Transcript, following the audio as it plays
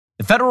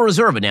The Federal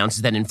Reserve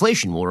announces that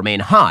inflation will remain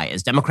high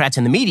as Democrats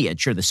and the media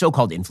cheer the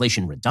so-called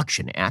Inflation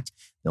Reduction Act.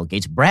 Bill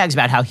Gates brags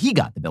about how he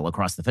got the bill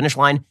across the finish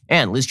line,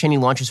 and Liz Cheney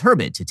launches her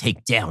bid to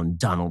take down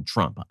Donald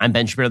Trump. I'm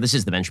Ben Shapiro. This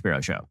is The Ben Shapiro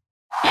Show.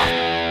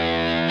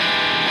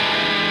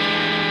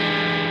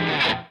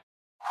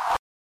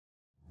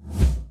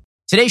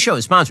 Today's show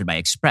is sponsored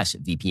by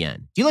ExpressVPN.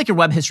 Do you like your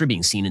web history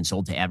being seen and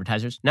sold to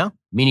advertisers? No?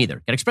 Me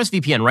neither. Get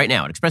ExpressVPN right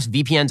now at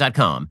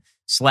expressvpn.com/Ben.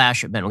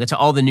 We'll get to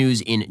all the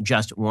news in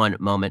just one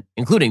moment,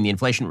 including the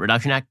Inflation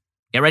Reduction Act.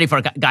 Get ready for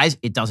it. Guys,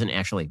 it doesn't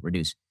actually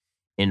reduce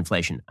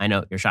inflation. I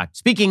know you're shocked.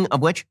 Speaking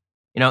of which,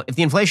 if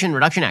the Inflation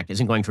Reduction Act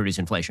isn't going to reduce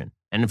inflation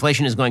and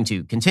inflation is going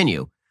to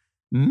continue,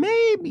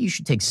 maybe you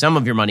should take some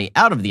of your money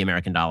out of the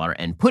American dollar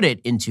and put it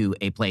into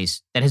a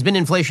place that has been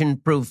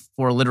inflation-proof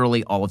for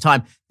literally all of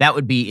time. That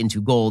would be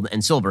into gold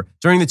and silver.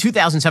 During the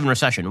 2007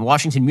 recession,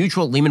 Washington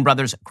Mutual, Lehman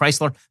Brothers,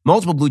 Chrysler,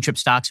 multiple blue-chip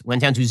stocks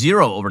went down to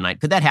zero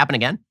overnight. Could that happen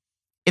again?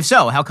 If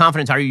so, how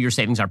confident are you your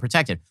savings are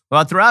protected?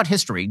 Well, throughout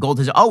history, gold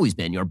has always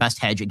been your best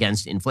hedge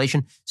against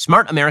inflation.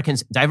 Smart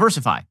Americans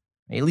diversify.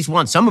 At least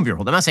want some of your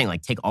gold. I'm not saying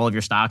take all of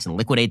your stocks and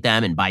liquidate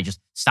them and buy just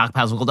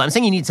stockpiles of gold. I'm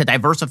saying you need to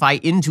diversify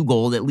into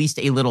gold at least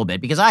a little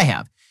bit, because I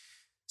have.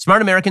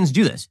 Smart Americans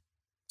do this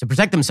to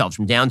protect themselves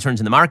from downturns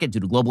in the market due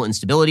to global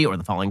instability or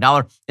the falling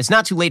dollar. It's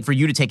not too late for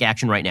you to take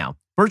action right now.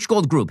 Birch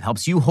Gold Group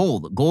helps you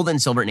hold gold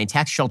and silver in a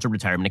tax-sheltered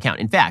retirement account.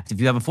 In fact, if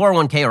you have a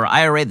 401k or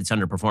IRA that's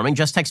underperforming,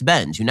 just text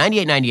BEN to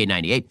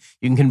 989898.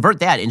 You can convert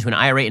that into an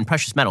IRA in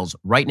precious metals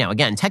right now.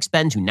 Again, text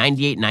BEN to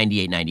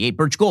 989898.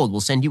 Birch Gold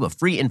will send you a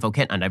free info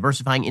kit on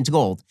diversifying into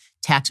gold,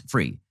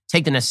 tax-free.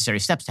 Take the necessary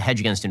steps to hedge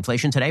against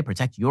inflation today.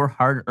 Protect your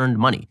hard-earned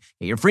money.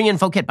 Get your free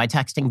info kit by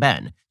texting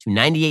BEN to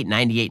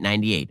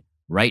 989898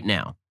 right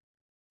now.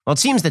 Well, it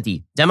seems that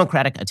the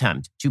Democratic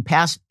attempt to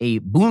pass a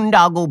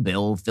boondoggle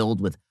bill filled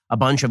with a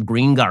bunch of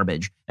green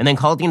garbage and then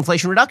call it the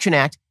Inflation Reduction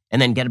Act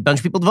and then get a bunch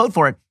of people to vote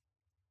for it,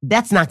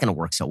 that's not going to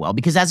work so well,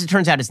 because as it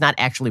turns out, it's not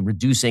actually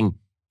reducing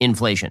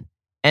inflation.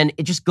 And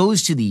it just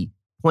goes to the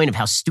point of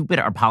how stupid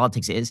our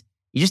politics is.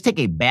 You just take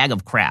a bag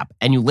of crap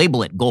and you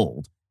label it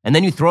gold, and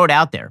then you throw it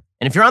out there.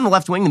 And if you're on the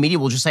left wing, the media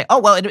will just say, oh,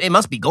 well, it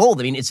must be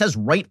gold. I mean, it says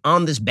right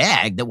on this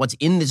bag that what's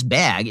in this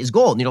bag is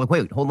gold. And you're like,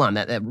 wait, hold on.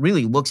 That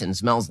really looks and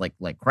smells like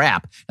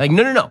crap. Like,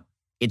 no.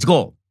 It's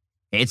gold.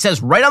 It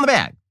says right on the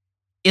bag,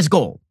 it's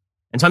gold.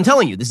 And so I'm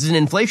telling you, this is an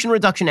Inflation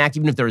Reduction Act,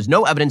 even if there is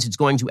no evidence it's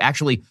going to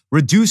actually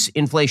reduce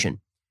inflation.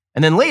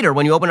 And then later,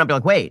 when you open up, you're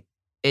like, wait,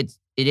 it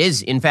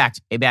is, in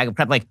fact, a bag of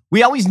crap. Like,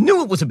 we always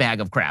knew it was a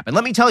bag of crap. And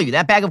let me tell you,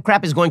 that bag of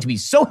crap is going to be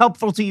so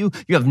helpful to you.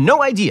 You have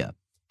no idea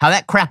how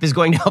that crap is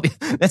going to help you.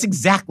 That's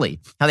exactly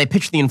how they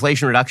pitched the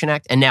Inflation Reduction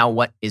Act, and now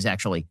what is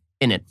actually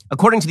in it.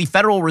 According to the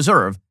Federal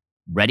Reserve,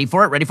 ready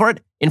for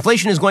it,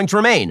 inflation is going to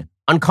remain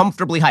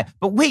uncomfortably high.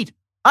 But wait,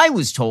 I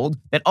was told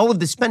that all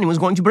of this spending was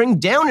going to bring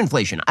down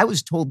inflation. I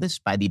was told this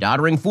by the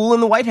doddering fool in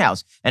the White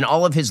House and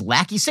all of his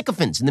lackey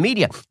sycophants in the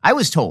media. I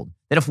was told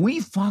that if we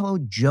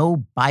followed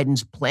Joe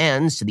Biden's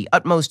plans to the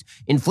utmost,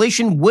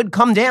 inflation would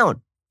come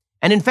down.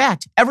 And in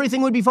fact,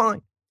 everything would be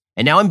fine.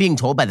 And now I'm being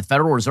told by the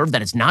Federal Reserve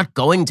that it's not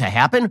going to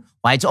happen?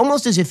 Why, it's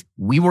almost as if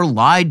we were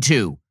lied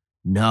to.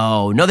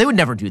 No, they would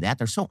never do that.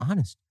 They're so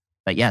honest.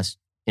 But yes,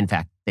 in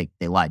fact,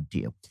 they lied to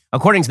you.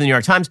 According to the New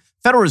York Times,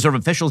 Federal Reserve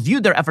officials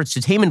viewed their efforts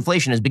to tame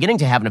inflation as beginning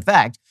to have an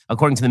effect,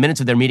 according to the minutes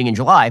of their meeting in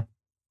July.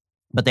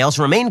 But they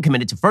also remain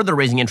committed to further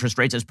raising interest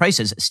rates as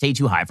prices stay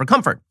too high for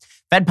comfort.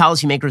 Fed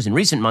policymakers in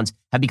recent months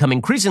have become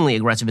increasingly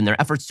aggressive in their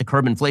efforts to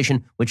curb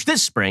inflation, which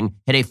this spring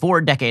hit a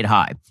 4-decade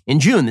high. In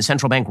June, the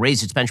central bank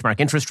raised its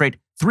benchmark interest rate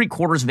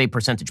 0.75 of a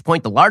percentage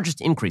point, the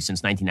largest increase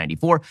since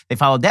 1994. They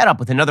followed that up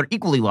with another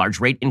equally large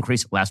rate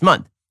increase last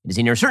month. It is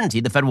a near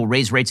certainty the Fed will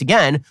raise rates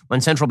again when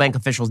central bank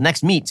officials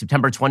next meet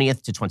September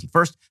 20th to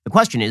 21st. The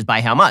question is,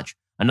 by how much?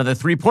 Another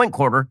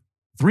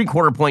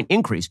three-quarter point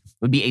increase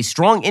would be a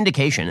strong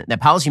indication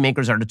that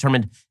policymakers are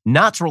determined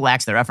not to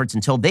relax their efforts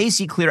until they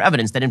see clear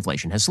evidence that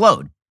inflation has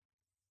slowed.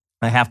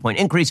 A half-point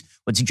increase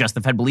would suggest the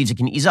Fed believes it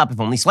can ease up,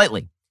 if only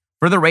slightly.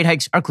 Further rate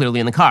hikes are clearly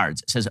in the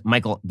cards, says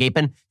Michael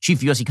Gapin,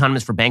 chief U.S.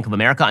 economist for Bank of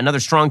America. Another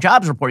strong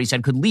jobs report, he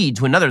said, could lead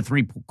to another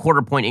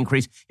three-quarter point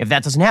increase. If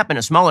that doesn't happen,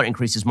 a smaller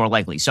increase is more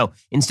likely. So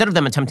instead of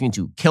them attempting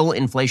to kill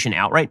inflation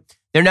outright,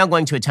 they're now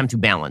going to attempt to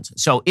balance.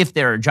 So if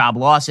there are job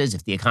losses,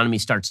 if the economy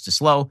starts to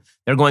slow,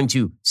 they're going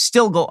to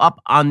still go up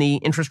on the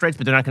interest rates,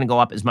 but they're not going to go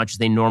up as much as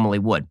they normally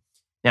would.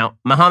 Now,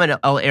 Mohamed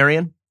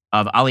El-Erian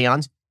of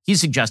Allianz, he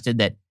suggested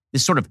that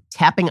this sort of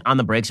tapping on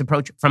the brakes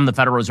approach from the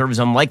Federal Reserve is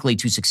unlikely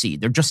to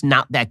succeed. They're just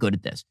not that good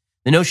at this.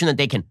 The notion that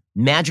they can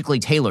magically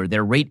tailor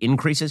their rate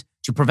increases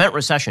to prevent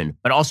recession,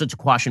 but also to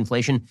quash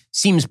inflation,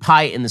 seems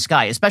pie in the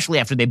sky, especially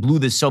after they blew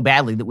this so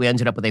badly that we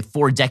ended up with a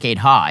 4-decade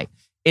high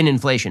in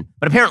inflation.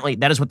 But apparently,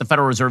 that is what the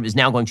Federal Reserve is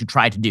now going to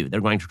try to do. They're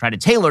going to try to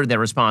tailor their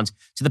response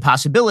to the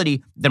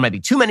possibility there might be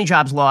too many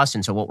jobs lost.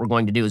 And so what we're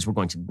going to do is we're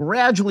going to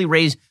gradually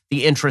raise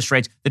the interest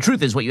rates. The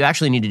truth is, what you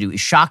actually need to do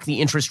is shock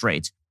the interest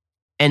rates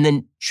and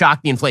then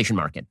shock the inflation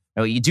market.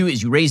 Now, what you do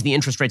is you raise the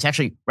interest rates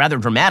actually rather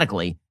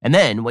dramatically, and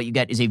then what you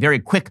get is a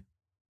quick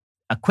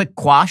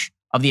quash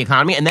of the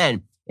economy, and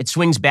then it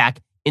swings back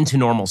into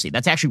normalcy.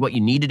 That's actually what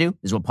you need to do.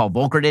 This is what Paul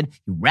Volcker did.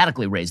 He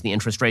radically raised the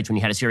interest rates when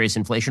you had a serious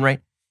inflation rate.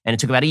 And it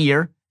took about a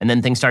year, and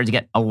then things started to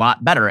get a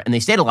lot better, and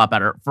they stayed a lot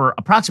better for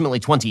approximately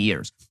 20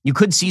 years. You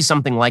could see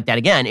something like that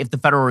again if the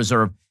Federal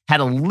Reserve had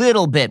a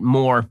little bit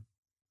more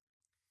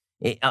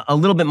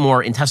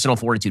intestinal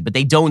fortitude, but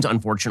they don't,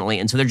 unfortunately,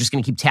 and so they're just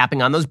going to keep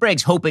tapping on those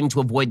brakes, hoping to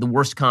avoid the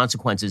worst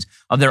consequences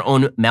of their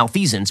own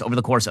malfeasance over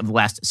the course of the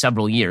last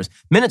several years.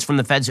 Minutes from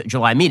the Fed's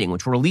July meeting,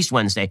 which were released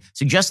Wednesday,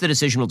 suggest the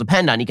decision will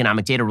depend on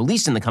economic data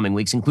released in the coming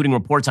weeks, including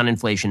reports on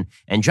inflation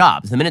and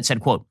jobs. The minute said,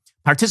 quote,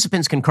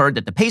 participants concurred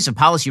that the pace of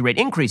policy rate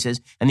increases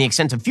and the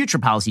extent of future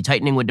policy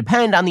tightening would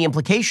depend on the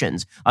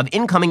implications of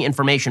incoming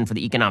information for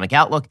the economic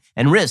outlook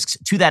and risks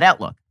to that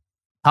outlook.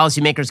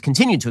 Policymakers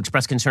continued to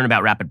express concern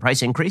about rapid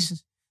price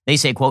increases. They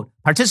say, quote,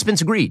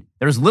 participants agreed.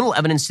 There is little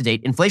evidence to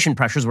date inflation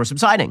pressures were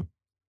subsiding.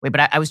 Wait,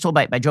 but I was told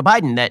by Joe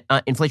Biden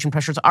that inflation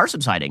pressures are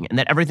subsiding and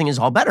that everything is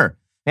all better.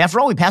 After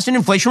all, we passed an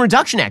Inflation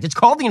Reduction Act. It's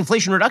called the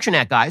Inflation Reduction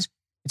Act, guys.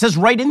 It says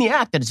right in the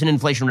act that it's an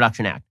Inflation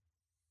Reduction Act.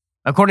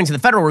 According to the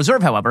Federal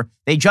Reserve, however,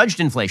 they judged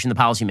inflation, the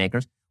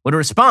policymakers, would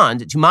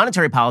respond to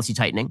monetary policy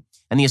tightening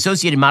and the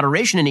associated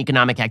moderation in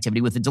economic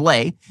activity with a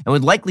delay and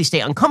would likely stay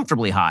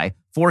uncomfortably high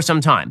for some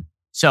time.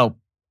 So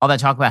all that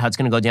talk about how it's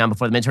going to go down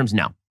before the midterms?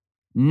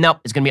 No,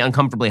 it's going to be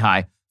uncomfortably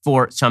high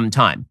for some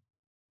time.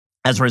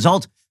 As a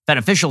result, Fed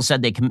officials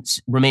said they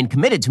remain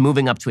committed to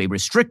moving up to a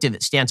restrictive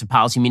stance of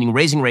policy, meaning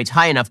raising rates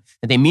high enough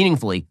that they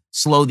meaningfully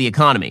slow the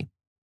economy.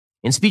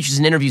 In speeches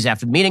and interviews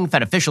after the meeting,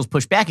 Fed officials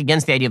pushed back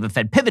against the idea of a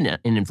Fed pivot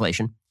in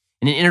inflation.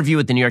 In an interview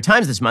with the New York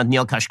Times this month,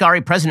 Neil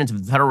Kashkari, president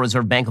of the Federal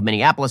Reserve Bank of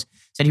Minneapolis,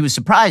 said he was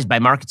surprised by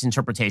markets'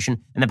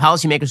 interpretation and that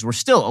policymakers were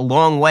still a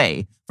long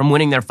way from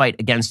winning their fight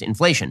against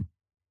inflation.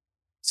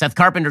 Seth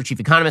Carpenter, chief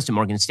economist at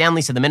Morgan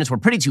Stanley, said the minutes were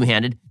pretty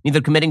two-handed, neither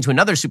committing to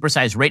another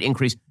supersized rate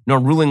increase nor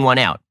ruling one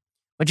out,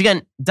 which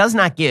again does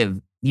not give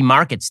the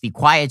markets the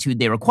quietude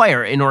they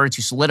require in order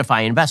to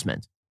solidify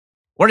investment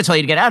or to tell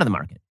you to get out of the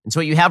market. And so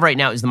what you have right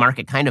now is the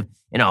market kind of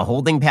in a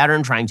holding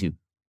pattern, trying to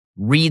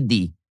read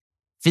the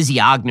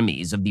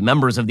physiognomies of the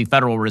members of the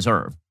Federal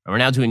Reserve. And we're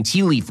now doing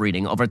tea leaf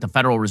reading over at the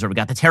Federal Reserve. We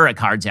got the tarot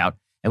cards out,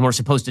 and we're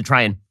supposed to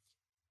try and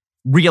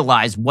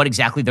realize what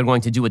exactly they're going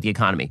to do with the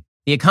economy.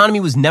 The economy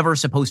was never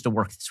supposed to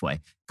work this way.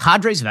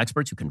 Cadres of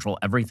experts who control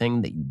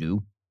everything that you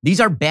do, these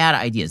are bad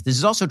ideas. This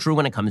is also true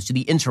when it comes to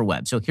the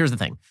interweb. So here's the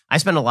thing. I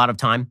spend a lot of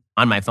time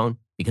on my phone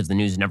because the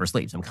news never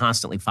sleeps. I'm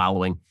constantly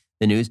following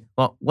the news.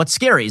 Well, what's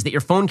scary is that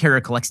your phone carrier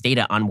collects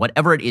data on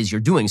whatever it is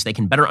you're doing so they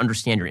can better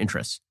understand your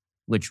interests,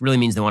 which really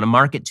means they want to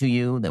market to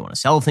you, they want to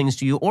sell things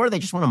to you, or they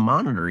just want to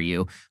monitor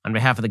you on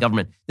behalf of the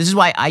government. This is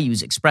why I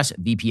use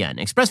ExpressVPN.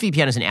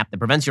 ExpressVPN is an app that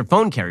prevents your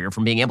phone carrier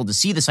from being able to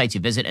see the sites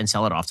you visit and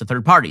sell it off to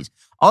third parties.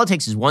 All it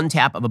takes is one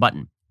tap of a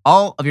button.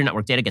 All of your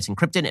network data gets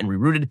encrypted and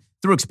rerouted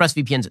through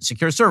ExpressVPN's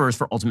secure servers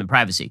for ultimate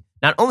privacy.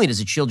 Not only does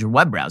it shield your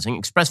web browsing,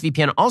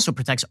 ExpressVPN also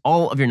protects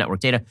all of your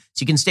network data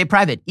so you can stay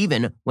private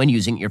even when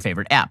using your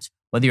favorite apps.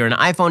 Whether you're an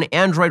iPhone,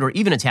 Android, or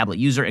even a tablet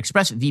user,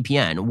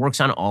 ExpressVPN works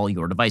on all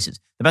your devices.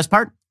 The best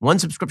part? One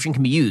subscription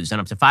can be used on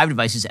up to 5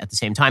 devices at the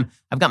same time.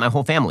 I've got my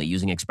whole family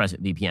using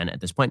ExpressVPN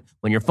at this point.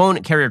 When your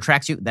phone carrier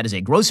tracks you, that is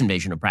a gross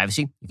invasion of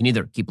privacy. You can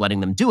either keep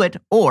letting them do it,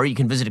 or you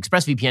can visit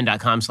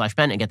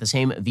expressvpn.com/Ben and get the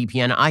same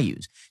VPN I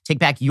use. Take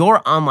back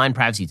your online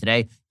privacy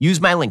today.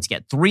 Use my link to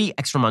get 3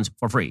 extra months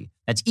for free.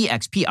 That's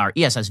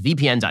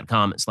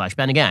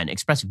expressvpn.com/Ben. Again,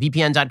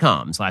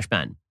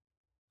 expressvpn.com/Ben.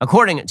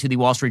 According to the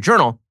Wall Street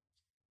Journal,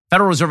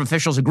 Federal Reserve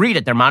officials agreed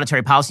at their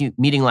monetary policy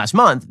meeting last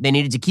month they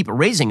needed to keep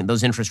raising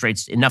those interest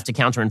rates enough to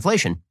counter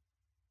inflation,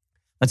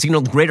 but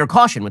signaled greater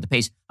caution with the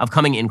pace of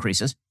coming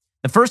increases.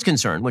 The first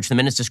concern, which the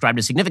minutes described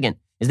as significant,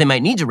 is they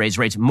might need to raise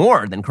rates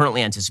more than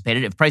currently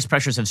anticipated if price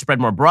pressures have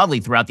spread more broadly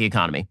throughout the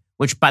economy,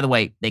 which, by the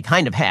way, they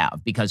kind of have,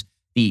 because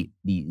the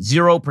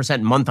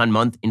 0%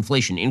 month-on-month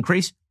inflation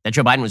increase that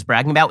Joe Biden was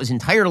bragging about was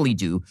entirely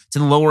due to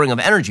the lowering of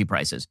energy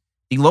prices.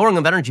 The lowering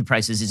of energy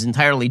prices is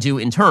entirely due,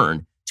 in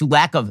turn, to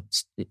lack of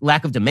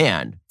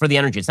demand for the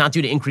energy. It's not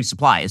due to increased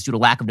supply. It's due to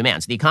lack of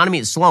demand. So the economy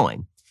is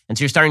slowing. And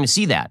so you're starting to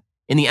see that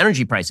in the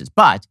energy prices.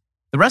 But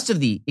the rest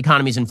of the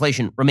economy's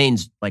inflation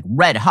remains like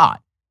red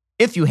hot.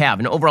 If you have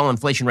an overall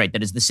inflation rate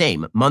that is the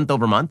same month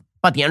over month,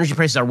 but the energy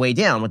prices are way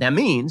down, what that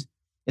means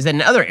is that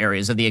in other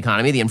areas of the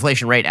economy, the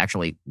inflation rate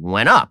actually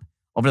went up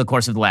over the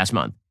course of the last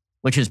month,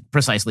 which is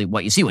precisely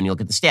what you see when you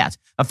look at the stats.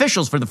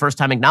 Officials for the first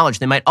time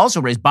acknowledged they might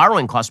also raise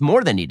borrowing costs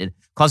more than needed,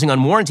 causing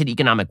unwarranted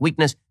economic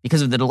weakness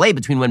because of the delay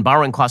between when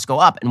borrowing costs go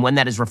up and when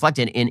that is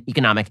reflected in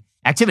economic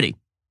activity.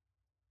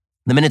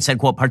 The minute said,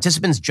 quote,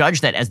 participants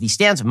judged that as the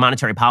stance of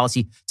monetary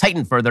policy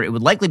tightened further, it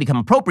would likely become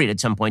appropriate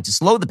at some point to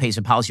slow the pace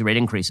of policy rate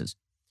increases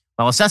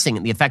while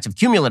assessing the effects of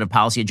cumulative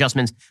policy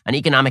adjustments on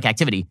economic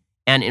activity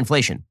and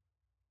inflation.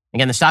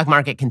 Again, the stock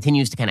market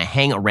continues to kind of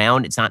hang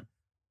around. It's not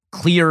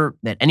clear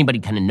that anybody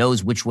kind of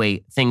knows which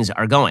way things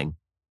are going.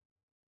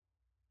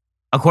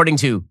 According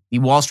to the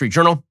Wall Street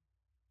Journal,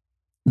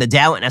 the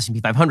Dow and S&P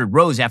 500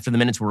 rose after the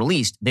minutes were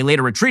released. They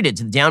later retreated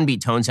to the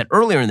downbeat tone set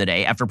earlier in the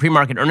day after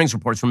pre-market earnings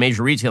reports from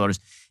major retailers,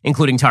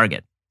 including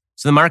Target.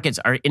 So the markets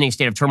are in a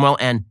state of turmoil,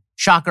 and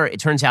shocker, it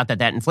turns out that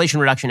that Inflation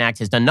Reduction Act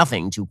has done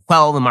nothing to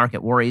quell the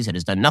market worries. It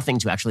has done nothing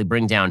to actually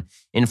bring down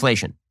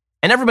inflation.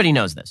 And everybody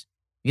knows this.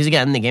 Because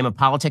again, the game of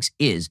politics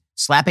is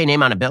slap a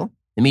name on a bill.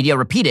 The media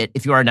repeat it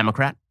if you are a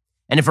Democrat.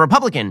 And if a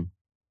Republican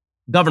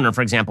governor,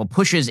 for example,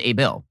 pushes a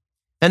bill,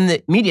 then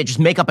the media just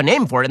make up a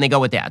name for it and they go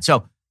with that.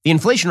 So the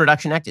Inflation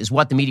Reduction Act is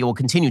what the media will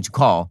continue to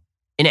call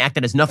an act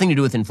that has nothing to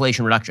do with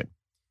inflation reduction.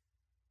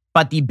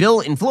 But the bill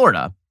in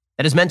Florida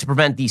that is meant to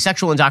prevent the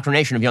sexual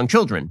indoctrination of young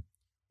children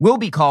will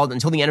be called,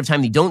 until the end of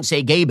time, the Don't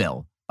Say Gay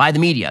bill by the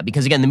media.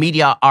 Because again, the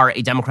media are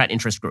a Democrat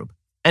interest group.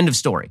 End of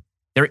story.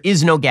 There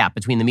is no gap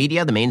between the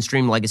media, the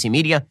mainstream legacy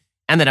media,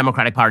 and the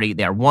Democratic Party.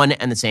 They are one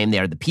and the same. They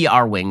are the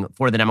PR wing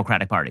for the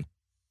Democratic Party.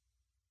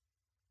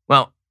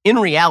 Well, in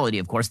reality,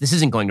 of course, this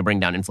isn't going to bring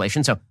down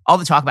inflation. So all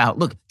the talk about,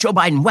 look, Joe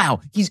Biden, wow,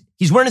 he's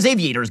wearing his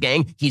aviators,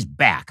 gang. He's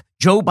back.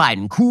 Joe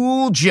Biden,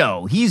 cool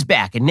Joe, he's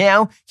back. And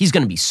now he's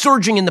going to be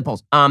surging in the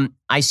polls.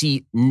 I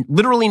see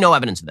literally no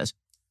evidence of this.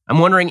 I'm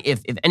wondering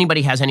if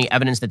anybody has any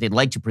evidence that they'd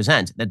like to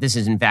present that this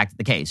is in fact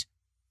the case.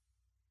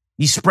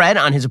 The spread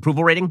on his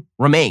approval rating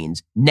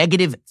remains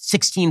negative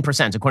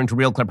 16%, according to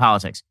Real Clear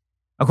Politics.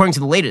 According to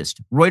the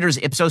latest Reuters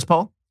Ipsos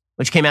poll,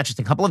 which came out just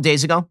a couple of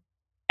days ago,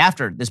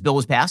 after this bill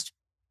was passed,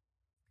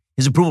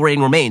 his approval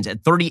rating remains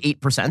at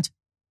 38%.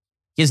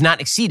 He has not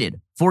exceeded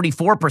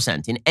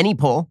 44% in any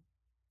poll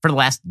for the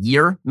last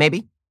year,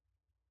 maybe.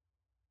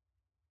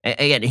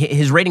 Again,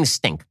 his ratings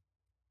stink.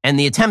 And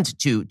the attempt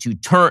to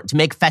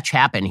make fetch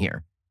happen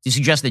here, to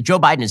suggest that Joe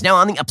Biden is now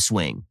on the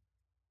upswing,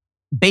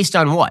 based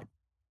on what?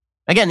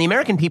 Again, the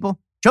American people,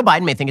 Joe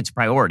Biden may think it's a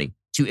priority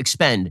to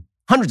expend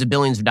hundreds of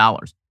billions of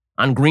dollars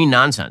on green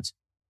nonsense.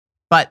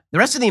 But the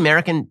rest of the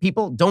American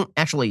people don't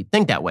actually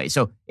think that way.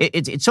 So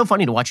it's so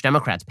funny to watch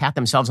Democrats pat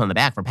themselves on the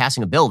back for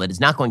passing a bill that is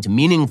not going to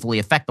meaningfully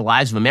affect the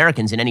lives of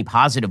Americans in any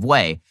positive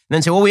way. And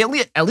then say, well,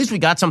 at least we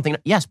got something.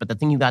 Yes, but the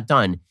thing you got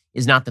done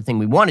is not the thing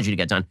we wanted you to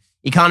get done.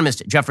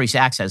 Economist Jeffrey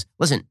Sachs says,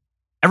 listen,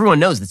 everyone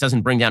knows this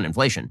doesn't bring down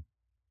inflation.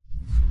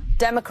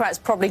 Democrats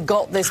probably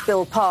got this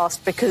bill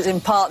passed because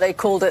in part they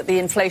called it the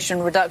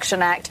Inflation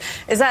Reduction Act.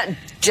 Is that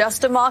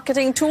just a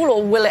marketing tool,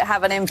 or will it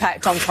have an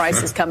impact on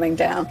prices coming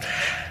down?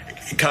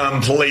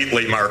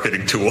 Completely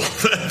marketing tool.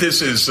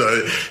 This is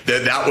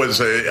that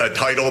was a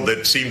title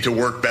that seemed to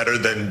work better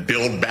than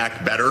Build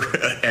Back Better,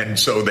 and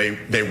so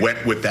they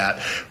went with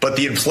that. But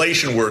the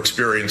inflation we're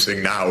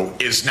experiencing now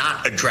is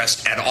not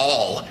addressed at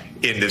all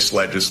in this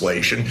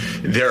legislation.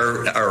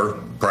 There are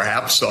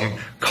perhaps some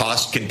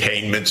cost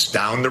containments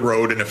down the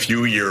road in a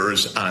few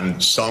years on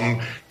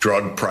some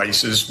drug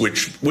prices,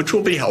 which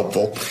will be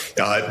helpful.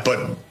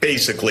 But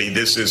basically,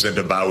 this isn't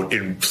about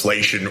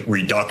inflation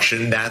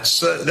reduction.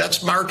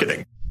 That's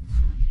marketing.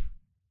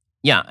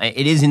 Yeah,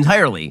 it is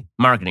entirely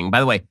marketing.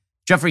 By the way,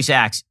 Jeffrey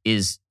Sachs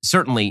is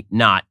certainly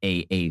not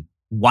a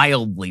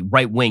wildly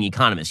right-wing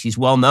economist. He's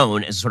well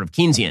known as a sort of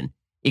Keynesian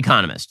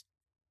economist.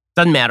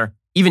 Doesn't matter.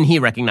 Even he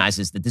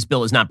recognizes that this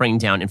bill is not bringing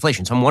down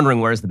inflation. So I'm wondering,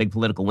 where's the big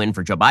political win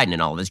for Joe Biden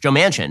in all of this? Joe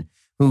Manchin,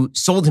 who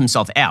sold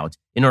himself out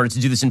in order to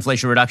do this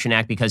Inflation Reduction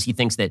Act because he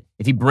thinks that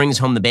if he brings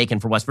home the bacon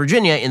for West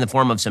Virginia in the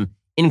form of some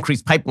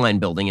increased pipeline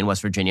building in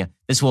West Virginia,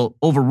 this will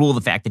overrule the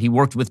fact that he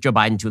worked with Joe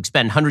Biden to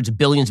expend hundreds of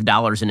billions of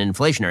dollars in an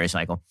inflationary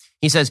cycle.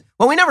 He says,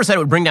 well, we never said it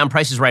would bring down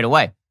prices right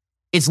away.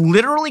 It's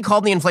literally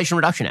called the Inflation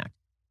Reduction Act.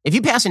 If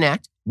you pass an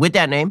act with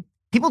that name,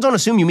 people don't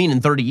assume you mean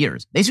in 30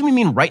 years. They assume you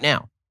mean right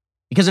now,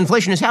 because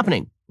inflation is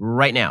happening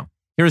right now.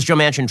 Here's Joe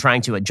Manchin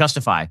trying to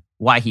justify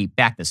why he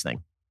backed this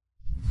thing.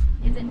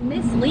 Is it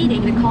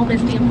misleading to call this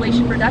the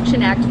Inflation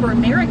Reduction Act for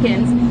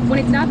Americans when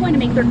it's not going to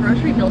make their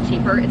grocery bill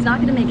cheaper? It's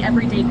not going to make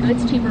everyday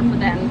goods cheaper for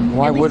them.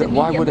 Why would it?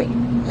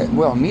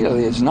 Well,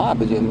 immediately it's not,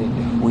 but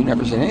we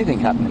never seen anything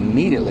happen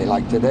immediately.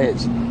 Like today,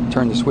 it's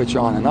turn the switch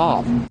on and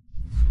off.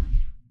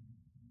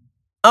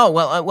 Oh,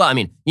 well, I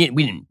mean, we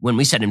didn't, when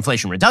we said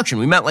inflation reduction,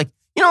 we meant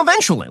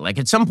eventually, like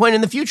at some point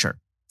in the future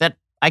that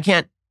I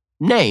can't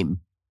name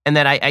and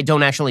that I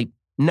don't actually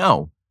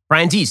know.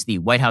 Brian Deese, the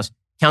White House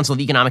Council of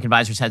Economic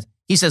Advisors,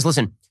 he says,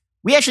 listen,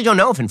 we actually don't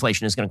know if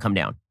inflation is going to come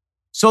down.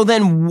 So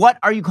then what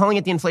are you calling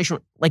it the inflation?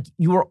 Like,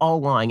 you are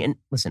all lying. And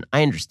listen,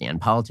 I understand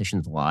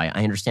politicians lie.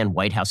 I understand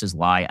White Houses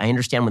lie. I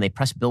understand when they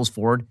press bills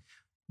forward,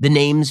 the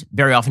names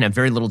very often have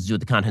very little to do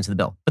with the contents of the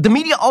bill. But the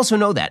media also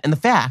know that. And the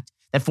fact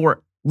that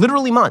for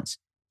literally months,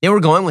 they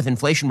were going with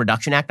Inflation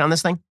Reduction Act on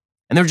this thing.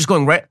 And they were just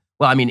going, right.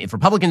 Well, I mean, if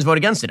Republicans vote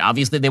against it,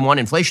 obviously they want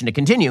inflation to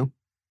continue.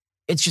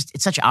 It's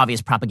such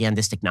obvious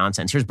propagandistic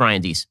nonsense. Here's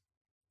Brian Deese.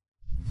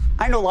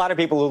 I know a lot of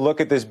people who look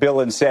at this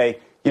bill and say,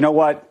 you know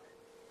what?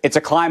 It's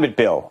a climate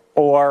bill,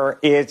 or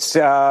it's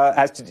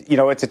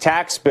a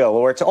tax bill,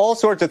 or it's all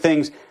sorts of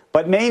things,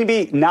 but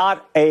maybe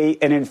not an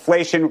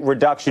inflation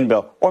reduction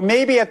bill. Or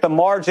maybe at the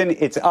margin,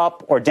 it's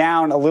up or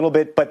down a little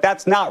bit, but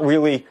that's not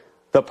really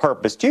the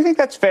purpose. Do you think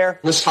that's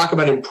fair? Let's talk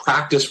about in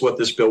practice what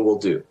this bill will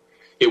do.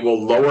 It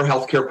will lower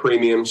healthcare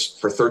premiums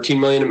for 13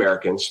 million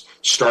Americans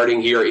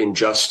starting here in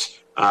just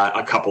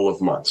a couple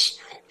of months.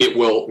 It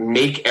will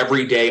make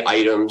everyday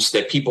items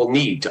that people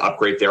need to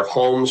upgrade their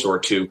homes or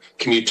to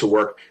commute to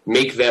work,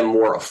 make them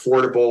more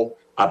affordable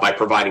by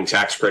providing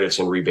tax credits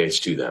and rebates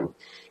to them.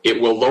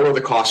 It will lower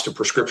the cost of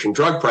prescription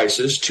drug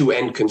prices to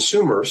end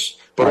consumers,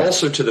 but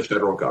also to the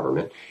federal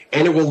government,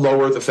 and it will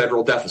lower the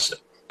federal deficit.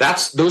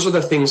 Those are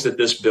the things that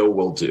this bill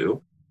will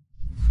do.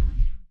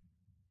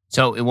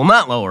 So it will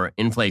not lower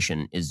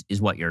inflation is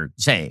what you're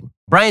saying.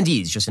 Brian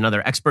Dees, just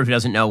another expert who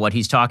doesn't know what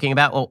he's talking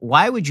about. Well,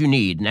 why would you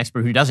need an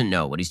expert who doesn't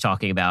know what he's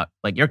talking about,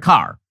 like your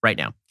car right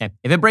now? Okay,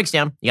 if it breaks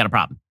down, you got a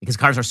problem because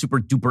cars are super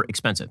duper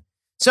expensive.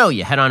 So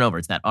you head on over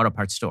to that auto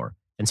parts store,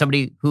 and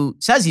somebody who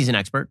says he's an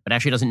expert but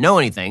actually doesn't know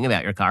anything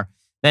about your car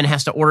then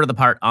has to order the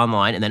part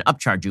online and then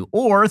upcharge you.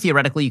 Or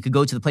theoretically, you could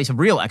go to the place of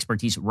real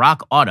expertise,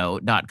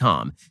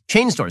 rockauto.com.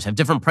 Chain stores have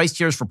different price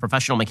tiers for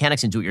professional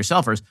mechanics and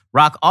do-it-yourselfers.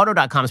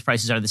 Rockauto.com's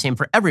prices are the same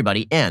for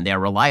everybody, and they are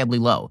reliably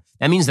low.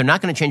 That means they're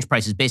not going to change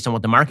prices based on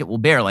what the market will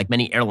bear like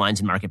many airlines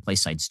and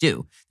marketplace sites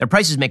do. Their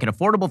prices make it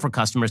affordable for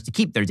customers to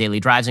keep their daily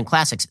drives and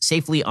classics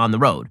safely on the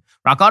road.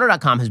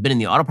 Rockauto.com has been in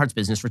the auto parts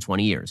business for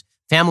 20 years.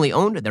 Family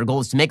owned, their goal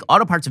is to make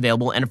auto parts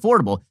available and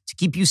affordable to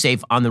keep you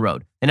safe on the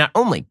road. They not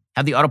only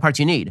have the auto parts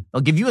you need,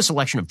 they'll give you a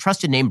selection of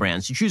trusted name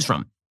brands to choose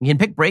from. You can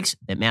pick brakes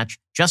that match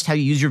just how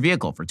you use your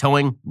vehicle for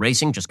towing,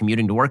 racing, just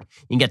commuting to work.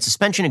 You can get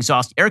suspension,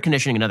 exhaust, air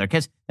conditioning, and other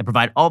kits that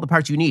provide all the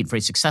parts you need for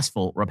a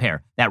successful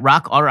repair. That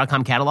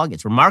rockauto.com catalog,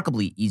 it's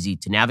remarkably easy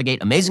to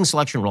navigate. Amazing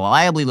selection,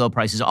 reliably low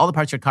prices, all the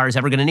parts your car is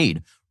ever going to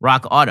need.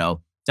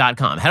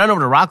 rockauto.com. Head on over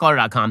to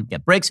rockauto.com.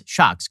 Get brakes,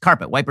 shocks,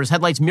 carpet, wipers,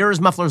 headlights,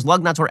 mirrors, mufflers,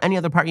 lug nuts, or any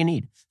other part you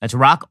need. That's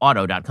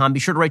rockauto.com. Be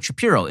sure to write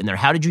Shapiro in their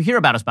How Did You Hear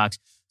About Us box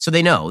so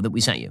they know that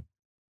we sent you.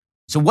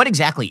 So what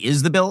exactly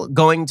is the bill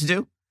going to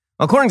do?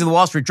 Well, according to the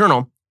Wall Street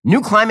Journal,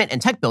 new climate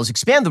and tech bills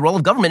expand the role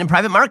of government in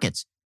private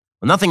markets.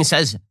 Well, nothing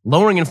says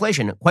lowering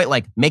inflation quite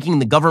like making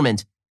the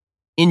government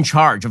in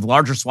charge of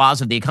larger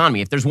swaths of the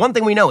economy. If there's one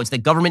thing we know, it's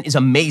that government is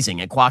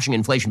amazing at quashing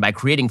inflation by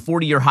creating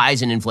 40-year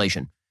highs in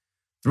inflation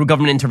through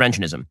government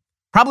interventionism.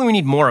 Probably we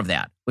need more of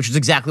that, which is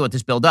exactly what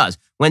this bill does.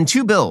 When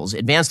two bills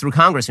advanced through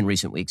Congress in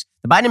recent weeks,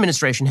 the Biden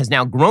administration has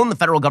now grown the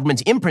federal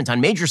government's imprint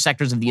on major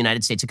sectors of the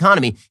United States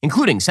economy,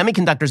 including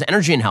semiconductors,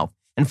 energy, and health,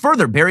 and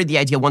further buried the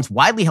idea once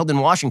widely held in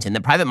Washington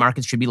that private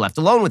markets should be left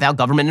alone without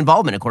government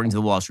involvement, according to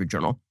the Wall Street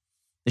Journal.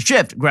 The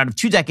shift grew out of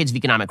 2 decades of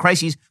economic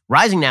crises,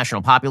 rising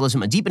national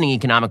populism, a deepening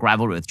economic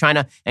rivalry with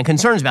China, and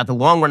concerns about the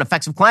long-run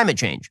effects of climate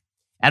change.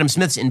 Adam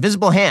Smith's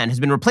invisible hand has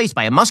been replaced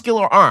by a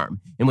muscular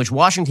arm in which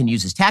Washington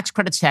uses tax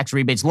credits, tax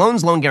rebates,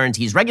 loans, loan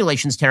guarantees,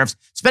 regulations, tariffs,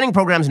 spending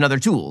programs, and other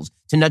tools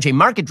to nudge a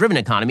market-driven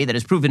economy that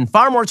has proven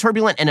far more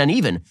turbulent and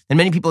uneven than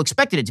many people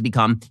expected it to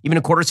become even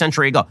a quarter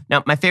century ago.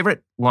 Now, my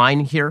favorite line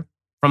here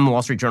from the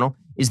Wall Street Journal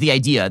is the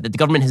idea that the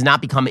government has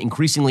not become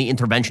increasingly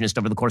interventionist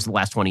over the course of the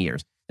last 20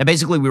 years. That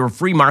basically we were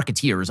free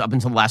marketeers up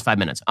until the last 5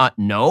 minutes.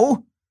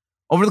 No.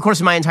 Over the course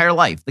of my entire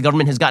life, the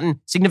government has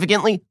gotten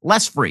significantly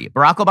less free.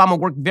 Barack Obama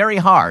worked very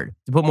hard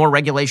to put more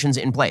regulations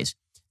in place.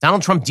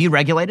 Donald Trump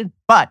deregulated,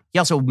 but he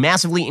also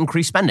massively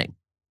increased spending.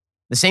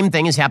 The same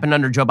thing has happened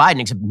under Joe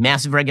Biden, except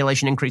massive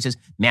regulation increases,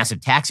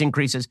 massive tax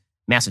increases,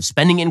 massive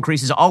spending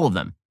increases, all of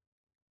them.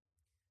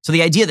 So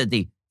the idea that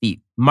the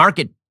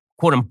market,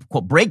 quote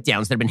unquote,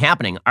 breakdowns that have been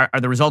happening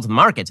are the result of the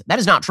markets, that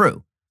is not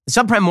true. The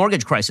subprime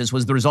mortgage crisis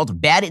was the result of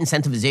bad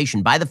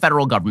incentivization by the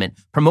federal government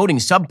promoting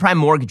subprime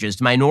mortgages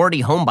to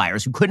minority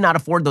homebuyers who could not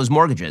afford those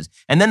mortgages.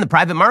 And then the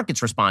private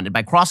markets responded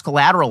by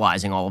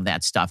cross-collateralizing all of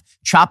that stuff,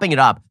 chopping it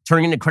up,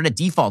 turning into credit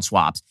default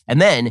swaps,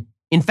 and then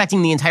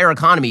infecting the entire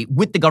economy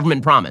with the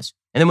government promise.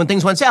 And then when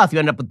things went south, you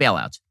end up with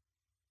bailouts.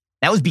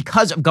 That was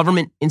because of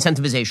government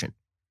incentivization.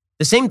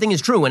 The same thing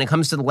is true when it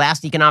comes to the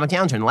last economic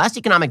downturn. The last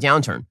economic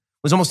downturn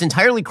was almost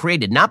entirely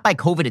created not by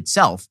COVID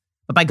itself,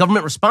 but by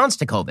government response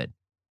to COVID.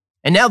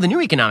 And now the new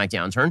economic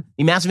downturn,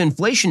 the massive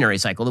inflationary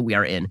cycle that we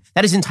are in,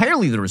 that is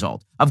entirely the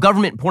result of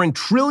government pouring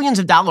trillions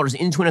of dollars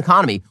into an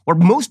economy where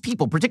most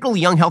people, particularly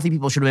young, healthy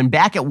people, should have been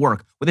back at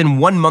work within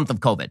 1 month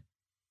of COVID.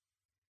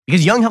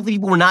 Because young, healthy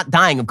people were not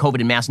dying of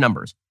COVID in mass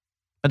numbers.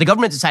 But the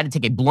government decided to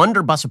take a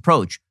blunderbuss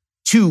approach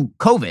to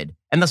COVID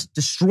and thus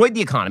destroyed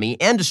the economy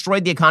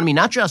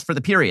not just for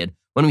the period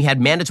when we had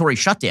mandatory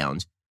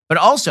shutdowns, but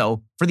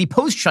also for the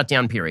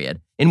post-shutdown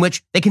period in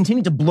which they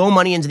continued to blow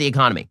money into the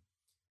economy.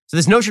 So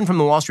this notion from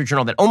the Wall Street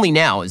Journal that only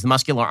now is the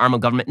muscular arm of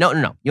government,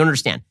 no. You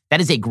understand. That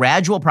is a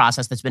gradual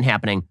process that's been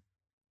happening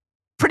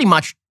pretty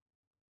much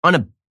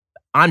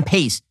on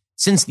pace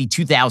since the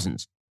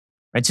 2000s,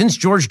 right? Since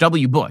George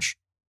W. Bush,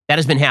 that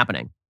has been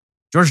happening.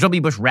 George W.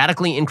 Bush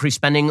radically increased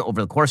spending over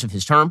the course of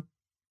his term.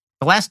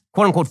 The last,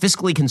 quote-unquote,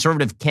 fiscally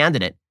conservative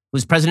candidate who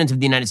was president of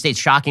the United States,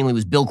 shockingly,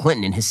 was Bill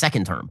Clinton in his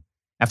second term,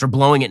 after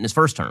blowing it in his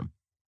first term.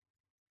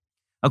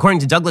 According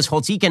to Douglas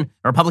Holtz-Eakin,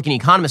 a Republican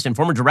economist and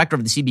former director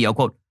of the CBO,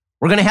 quote,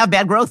 "We're going to have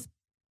bad growth."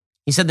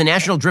 He said the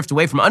national drift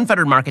away from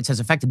unfettered markets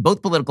has affected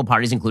both political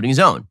parties, including his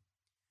own.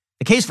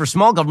 The case for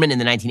small government in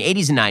the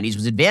 1980s and 90s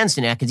was advanced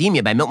in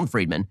academia by Milton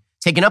Friedman,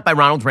 taken up by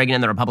Ronald Reagan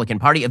and the Republican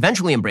Party,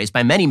 eventually embraced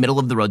by many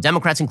middle-of-the-road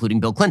Democrats, including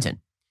Bill Clinton.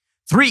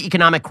 3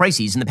 economic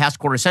crises in the past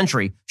quarter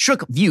century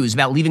shook views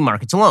about leaving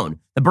markets alone.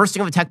 The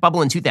bursting of a tech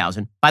bubble in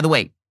 2000. By the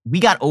way, we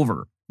got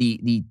over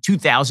the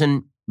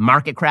 2000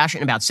 market crash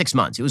in about 6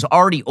 months. It was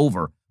already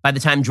over by the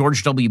time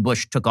George W.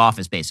 Bush took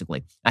office,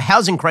 basically. A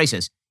housing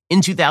crisis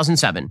in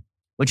 2007,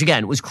 which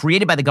again was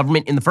created by the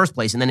government in the first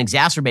place and then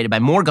exacerbated by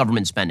more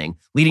government spending,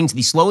 leading to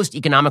the slowest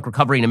economic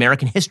recovery in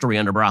American history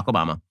under Barack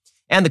Obama.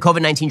 And the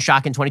COVID-19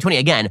 shock in 2020,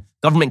 again,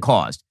 government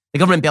caused. The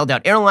government bailed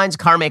out airlines,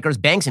 car makers,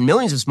 banks, and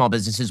millions of small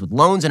businesses with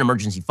loans and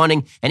emergency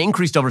funding and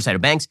increased oversight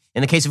of banks.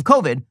 In the case of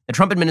COVID, the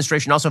Trump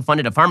administration also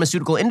funded a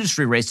pharmaceutical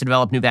industry race to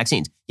develop new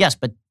vaccines. Yes,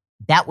 but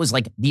that was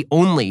like the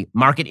only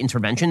market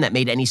intervention that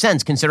made any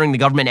sense, considering the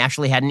government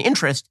actually had an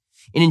interest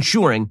in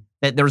ensuring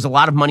that there was a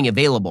lot of money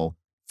available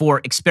for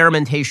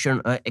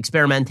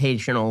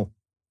experimental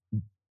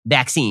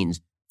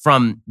vaccines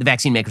from the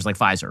vaccine makers like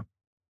Pfizer.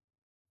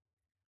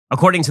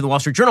 According to the Wall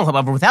Street Journal,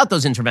 however, without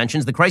those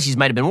interventions, the crises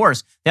might have been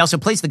worse. They also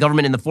placed the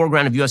government in the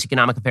foreground of U.S.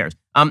 economic affairs.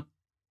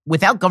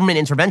 Without government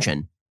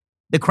intervention,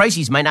 the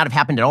crises might not have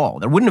happened at all.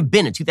 There wouldn't have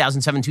been a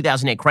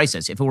 2007-2008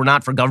 crisis if it were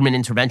not for government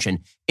intervention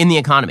in the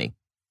economy.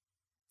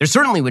 There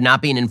certainly would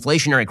not be an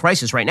inflationary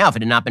crisis right now if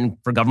it had not been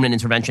for government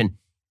intervention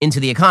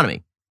into the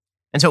economy.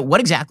 And so what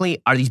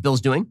exactly are these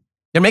bills doing?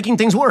 They're making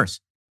things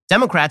worse.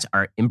 Democrats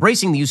are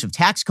embracing the use of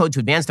tax code to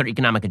advance their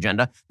economic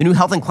agenda. The new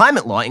health and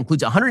climate law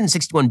includes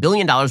 $161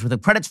 billion worth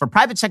of credits for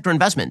private sector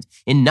investment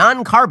in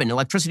non-carbon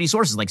electricity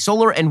sources like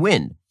solar and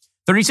wind.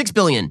 $36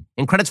 billion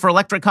in credits for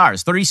electric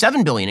cars.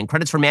 $37 billion in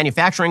credits for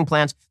manufacturing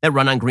plants that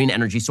run on green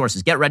energy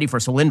sources. Get ready for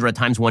Solyndra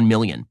times 1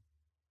 million.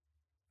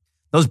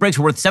 Those breaks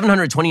were worth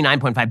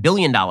 $729.5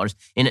 billion in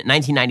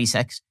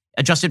 1996.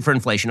 Adjusted for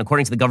inflation,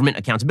 according to the Government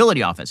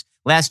Accountability Office.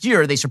 Last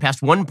year, they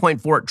surpassed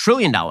 $1.4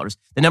 trillion.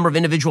 The number of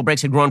individual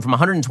breaks had grown from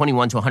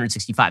 121 to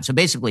 165. So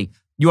basically,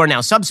 you are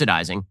now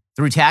subsidizing,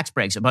 through tax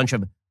breaks, a bunch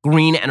of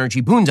green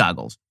energy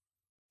boondoggles.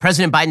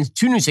 President Biden's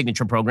 2 new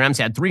signature programs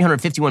had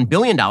 $351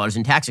 billion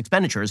in tax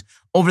expenditures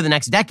over the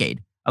next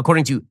decade,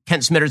 according to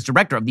Kent Smitters,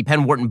 director of the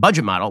Penn-Wharton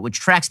budget model, which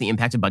tracks the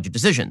impact of budget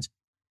decisions.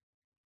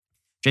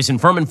 Jason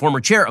Furman,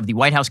 former chair of the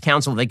White House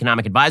Council of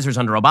Economic Advisors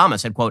under Obama,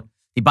 said, quote,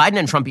 "The Biden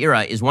and Trump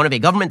era is one of a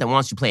government that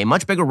wants to play a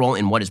much bigger role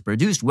in what is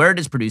produced, where it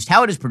is produced,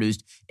 how it is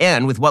produced,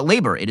 and with what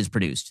labor it is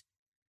produced."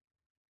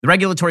 The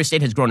regulatory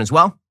state has grown as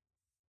well.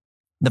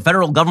 The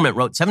federal government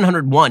wrote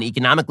 701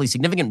 economically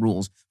significant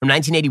rules from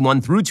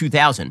 1981 through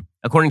 2000,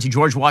 according to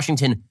George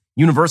Washington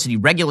University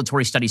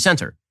Regulatory Study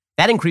Center.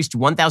 That increased to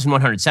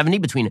 1,170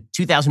 between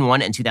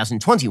 2001 and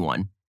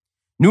 2021.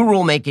 New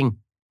rulemaking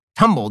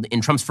tumbled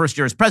in Trump's first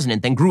year as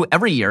president, then grew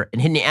every year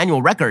and hit an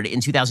annual record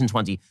in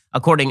 2020,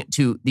 according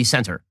to the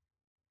center.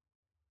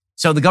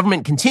 So the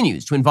government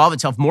continues to involve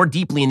itself more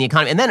deeply in the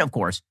economy. And then, of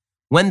course,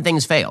 when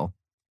things fail,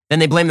 then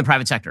they blame the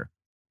private sector.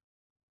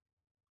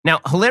 Now,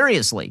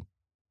 hilariously,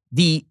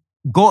 the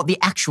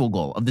actual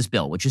goal of this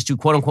bill, which is to,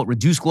 quote unquote,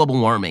 reduce global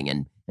warming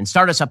and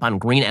start us up on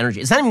green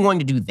energy, is not even going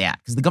to do that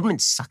because the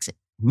government sucks at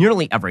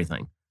nearly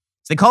everything.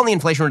 So they call it the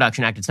Inflation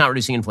Reduction Act. It's not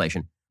reducing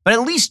inflation. But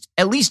at least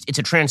it's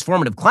a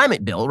transformative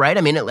climate bill, right?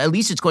 I mean, at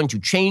least it's going to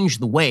change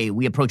the way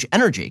we approach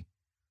energy.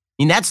 I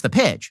mean, that's the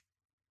pitch.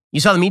 You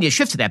saw the media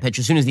shift to that pitch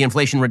as soon as the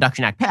Inflation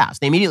Reduction Act passed.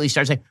 They immediately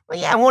started saying, well,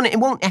 yeah, it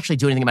won't actually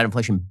do anything about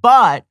inflation,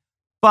 but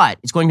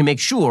it's going to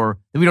make sure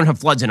that we don't have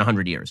floods in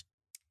 100 years.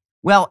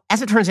 Well,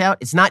 as it turns out,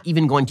 it's not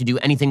even going to do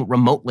anything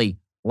remotely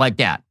like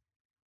that.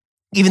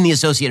 Even the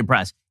Associated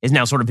Press is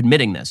now sort of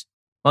admitting this.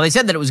 Well, they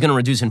said that it was going to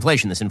reduce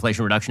inflation, this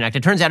Inflation Reduction Act.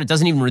 It turns out it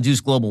doesn't even reduce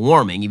global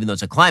warming, even though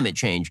it's a climate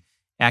change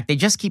act. They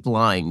just keep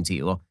lying to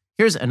you. Well,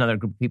 here's another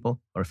group of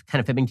people who are kind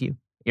of fibbing to you.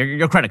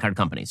 Your credit card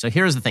company. So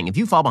here's the thing. If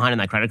you fall behind on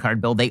that credit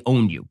card bill, they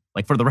own you,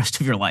 like for the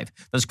rest of your life.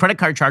 Those credit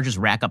card charges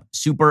rack up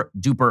super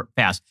duper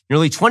fast.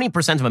 Nearly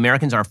 20% of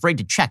Americans are afraid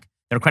to check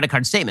their credit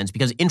card statements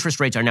because interest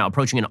rates are now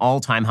approaching an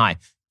all-time high.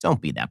 Don't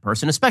be that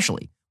person,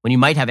 especially when you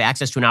might have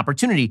access to an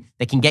opportunity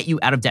that can get you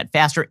out of debt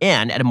faster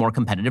and at a more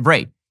competitive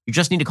rate. You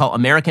just need to call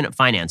American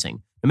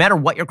Financing. No matter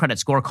what your credit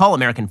score, call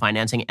American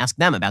Financing. Ask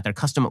them about their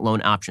custom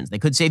loan options. They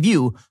could save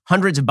you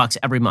hundreds of bucks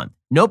every month.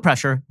 No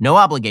pressure, no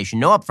obligation,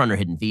 no upfront or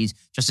hidden fees.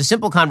 Just a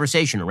simple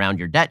conversation around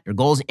your debt, your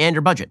goals, and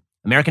your budget.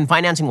 American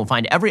Financing will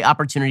find every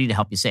opportunity to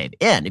help you save.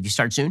 And if you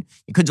start soon,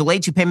 you could delay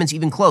 2 payments,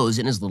 even close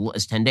in as little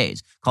as 10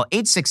 days. Call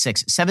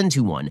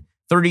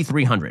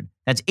 866-721-3300.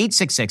 That's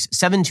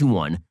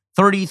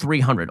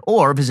 866-721-3300.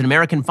 Or visit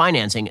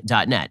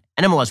AmericanFinancing.net.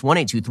 NMLS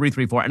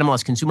 182334,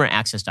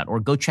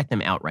 NMLSConsumerAccess.org. Go check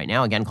them out right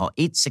now. Again, call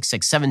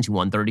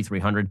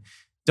 866-721-3300.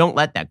 Don't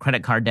let that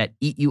credit card debt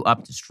eat you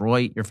up,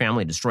 destroy your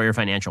family, destroy your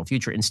financial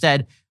future.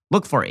 Instead,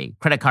 look for a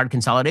credit card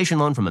consolidation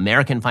loan from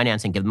American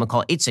Financing. Give them a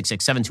call,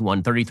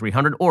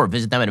 866-721-3300, or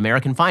visit them at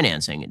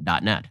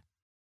AmericanFinancing.net.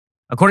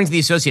 According to the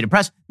Associated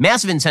Press,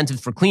 massive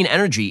incentives for clean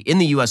energy in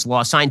the U.S.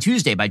 law signed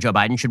Tuesday by Joe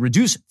Biden should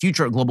reduce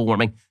future global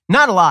warming.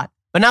 Not a lot,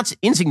 but not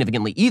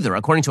insignificantly either,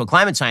 according to a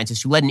climate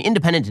scientist who led an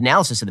independent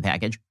analysis of the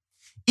package.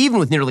 Even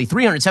with nearly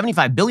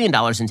 $375 billion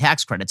in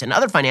tax credits and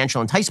other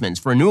financial enticements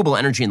for renewable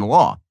energy in the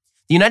law,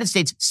 the United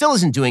States still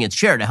isn't doing its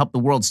share to help the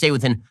world stay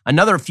within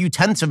another few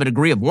tenths of a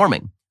degree of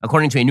warming,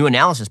 according to a new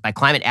analysis by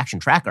Climate Action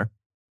Tracker.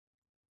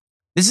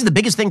 This is the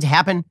biggest thing to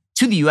happen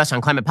to the U.S.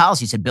 on climate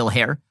policy, said Bill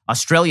Hare,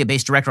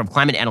 Australia-based director of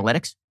climate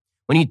analytics.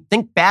 When you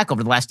think back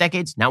over the last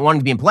decades, not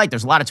wanting to be impolite,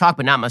 there's a lot of talk,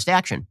 but not much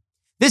action.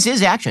 This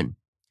is action.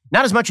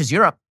 Not as much as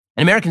Europe.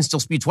 And Americans still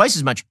spew twice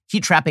as much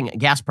heat-trapping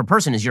gas per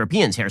person as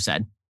Europeans, Hare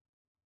said.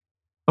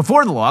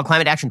 Before the law,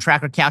 Climate Action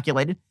Tracker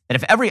calculated that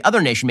if every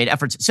other nation made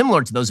efforts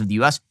similar to those of the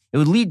U.S., it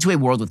would lead to a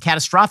world with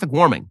catastrophic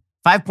warming,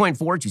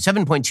 5.4 to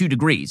 7.2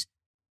 degrees.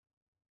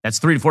 That's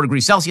 3 to 4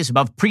 degrees Celsius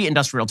above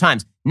pre-industrial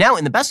times. Now,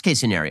 in the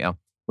best-case scenario,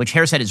 which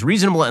Hare said is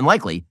reasonable and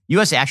likely,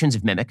 U.S. actions,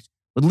 if mimicked,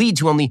 would lead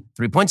to only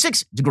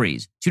 3.6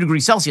 degrees, 2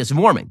 degrees Celsius of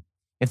warming.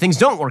 If things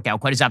don't work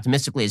out quite as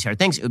optimistically as Hare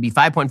thinks, it would be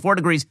 5.4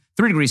 degrees,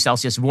 3 degrees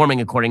Celsius of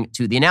warming, according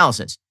to the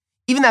analysis.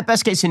 Even that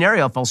best-case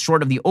scenario falls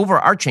short of the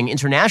overarching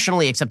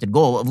internationally accepted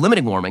goal of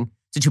limiting warming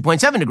to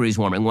 2.7 degrees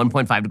warming,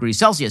 1.5 degrees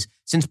Celsius,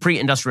 since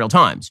pre-industrial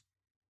times.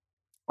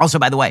 Also,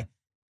 by the way,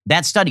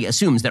 that study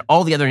assumes that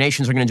all the other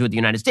nations are going to do what the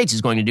United States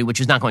is going to do, which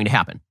is not going to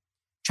happen.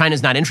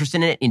 China's not interested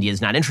in it.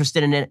 India's not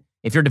interested in it.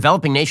 If you're a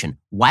developing nation,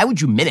 why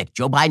would you mimic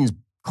Joe Biden's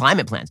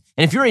climate plans?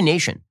 And if you're a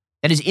nation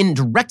that is in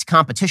direct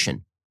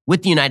competition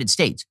with the United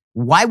States,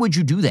 why would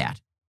you do that?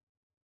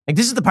 Like,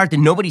 this is the part that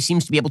nobody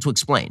seems to be able to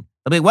explain.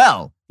 They'll be,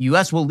 well, the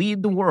U.S. will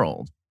lead the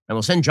world, and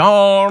we'll send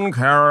John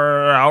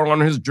Kerry out on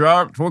his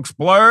jet to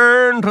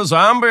explain to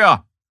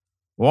Zambia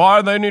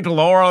why they need to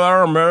lower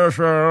their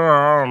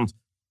emissions.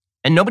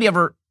 And nobody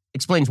ever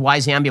explains why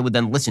Zambia would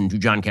then listen to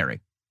John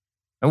Kerry.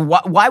 And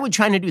why would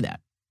China do that?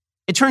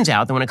 It turns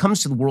out that when it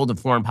comes to the world of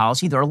foreign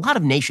policy, there are a lot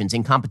of nations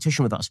in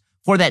competition with us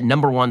for that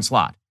number one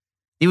slot.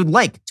 They would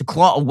like to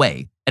claw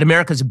away at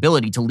America's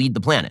ability to lead the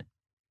planet.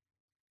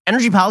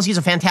 Energy policy is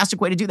a fantastic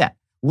way to do that.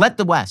 Let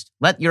the West,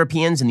 let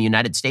Europeans and the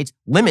United States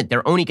limit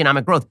their own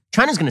economic growth.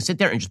 China's going to sit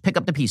there and just pick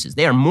up the pieces.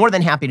 They are more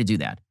than happy to do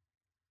that.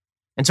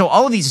 And so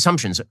all of these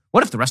assumptions,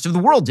 what if the rest of the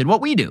world did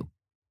what we do?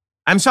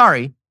 I'm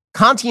sorry,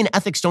 Kantian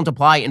ethics don't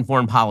apply in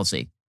foreign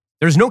policy.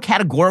 There's no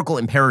categorical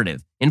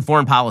imperative in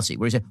foreign policy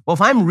where you say, well,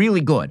 if I'm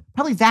really good,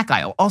 probably that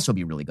guy will also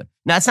be really good.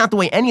 Now, that's not the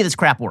way any of this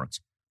crap works.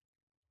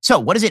 So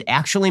what does it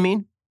actually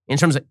mean in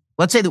terms of,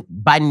 let's say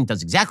that Biden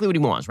does exactly what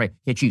he wants, right?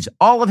 He achieves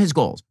all of his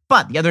goals,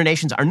 but the other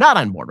nations are not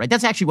on board, right?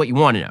 That's actually what you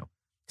want to know,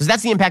 because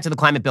that's the impact of the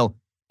climate bill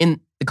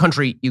in the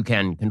country you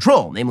can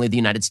control, namely the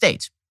United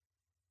States.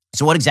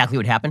 So what exactly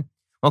would happen?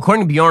 Well,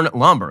 according to Bjorn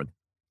Lomborg,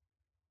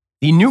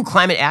 the new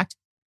Climate Act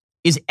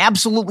is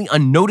absolutely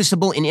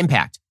unnoticeable in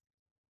impact.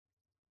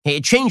 Okay,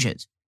 it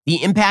changes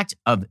the impact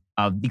of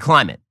the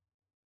climate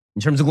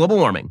in terms of global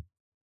warming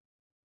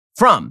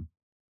from,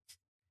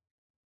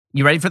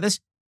 you ready for this?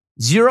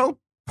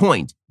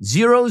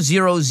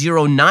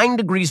 0.0009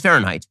 degrees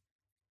Fahrenheit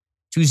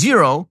to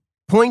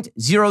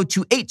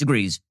 0.028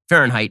 degrees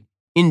Fahrenheit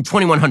in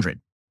 2100.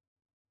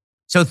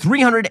 So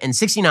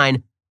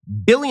 $369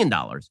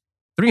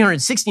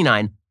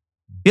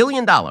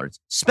 billion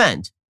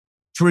spent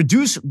to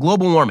reduce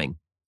global warming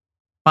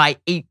by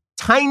a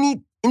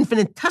tiny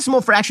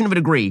infinitesimal fraction of a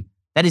degree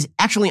that is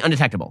actually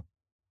undetectable.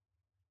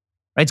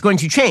 Right? It's going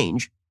to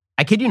change,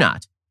 I kid you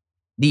not,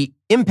 the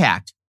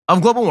impact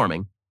of global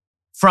warming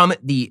from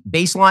the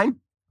baseline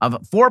of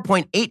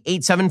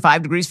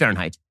 4.8875 degrees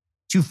Fahrenheit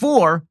to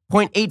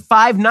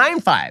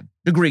 4.8595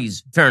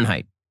 degrees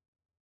Fahrenheit.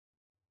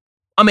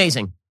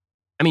 Amazing.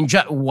 I mean,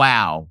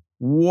 wow.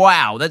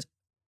 That's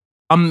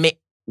amazing.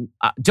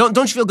 Don't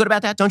you feel good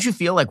about that? Don't you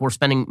feel like we're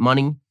spending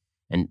money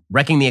and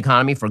wrecking the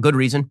economy for a good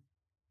reason?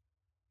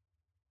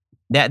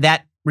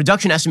 That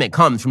reduction estimate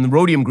comes from the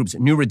Rhodium Group's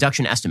new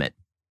reduction estimate.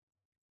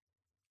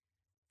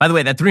 By the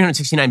way, that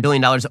 $369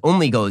 billion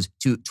only goes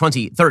to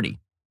 2030.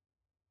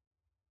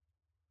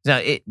 So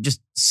it just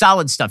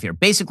solid stuff here.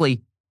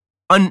 Basically,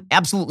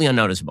 absolutely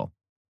unnoticeable.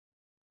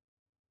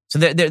 So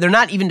they're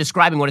not even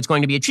describing what it's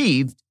going to be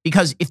achieved,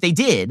 because if they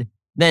did,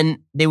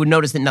 then they would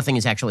notice that nothing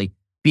is actually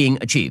being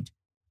achieved.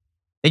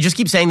 They just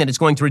keep saying that it's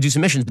going to reduce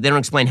emissions, but they don't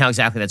explain how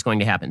exactly that's going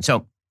to happen.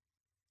 So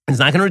it's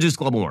not going to reduce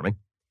global warming.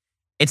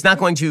 It's not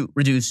going to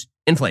reduce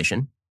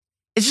inflation.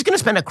 It's just going to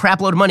spend a crap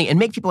load of money and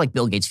make people like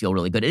Bill Gates feel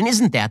really good. And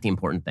isn't that the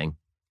important thing?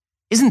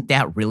 Isn't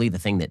that really the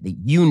thing that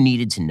you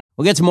needed to know?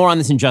 We'll get to more on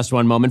this in just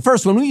one moment.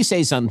 First, when we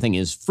say something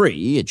is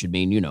free, it should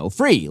mean,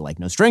 free, like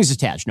no strings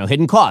attached, no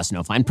hidden costs,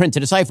 no fine print to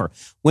decipher.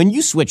 When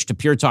you switch to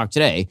Pure Talk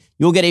today,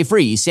 you'll get a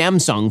free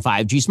Samsung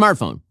 5G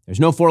smartphone.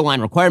 There's no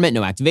 4-line requirement,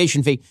 no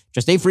activation fee,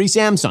 just a free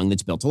Samsung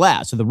that's built to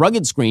last with a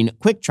rugged screen,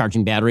 quick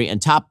charging battery, and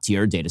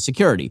top-tier data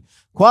security.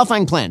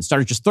 Qualifying plans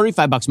start at just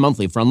 $35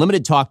 monthly for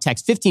unlimited talk,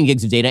 text, 15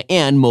 gigs of data,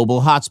 and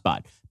mobile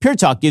hotspot. Pure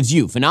Talk gives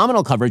you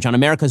phenomenal coverage on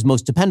America's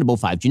most dependable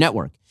 5G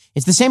network.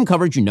 It's the same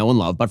coverage you know and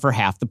love, but for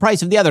half the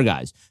price of the other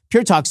guys.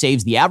 Pure Talk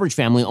saves the average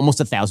family almost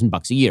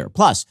 $1,000 a year.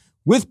 Plus,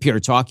 with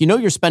Pure Talk, you know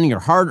you're spending your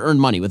hard-earned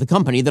money with a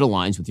company that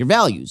aligns with your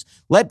values.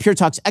 Let Pure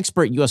Talk's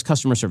expert U.S.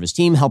 customer service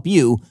team help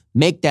you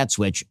make that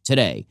switch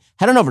today.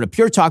 Head on over to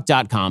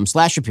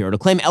puretalk.com/Shapiro to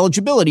claim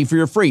eligibility for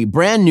your free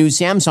brand new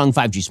Samsung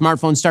 5G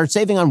smartphone. Start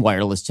saving on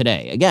wireless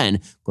today. Again,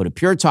 go to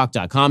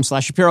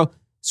puretalk.com/Shapiro.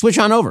 Switch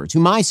on over to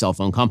my cell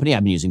phone company.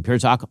 I've been using Pure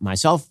Talk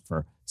myself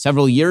for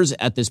several years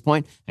at this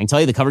point. I can tell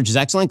you the coverage is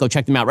excellent. Go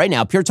check them out right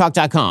now.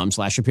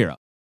 puretalk.com/Shapiro.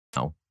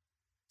 So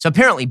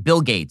apparently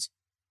Bill Gates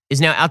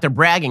is now out there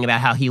bragging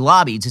about how he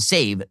lobbied to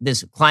save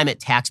this climate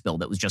tax bill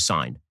that was just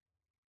signed.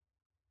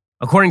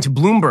 According to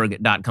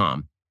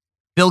Bloomberg.com,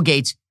 Bill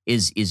Gates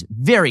is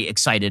very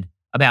excited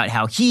about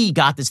how he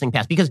got this thing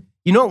passed. Because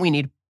you know what we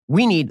need?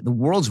 We need the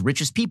world's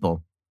richest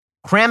people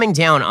cramming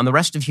down on the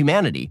rest of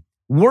humanity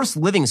worse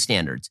living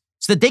standards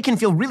so that they can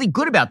feel really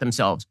good about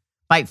themselves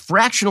by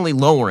fractionally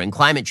lowering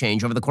climate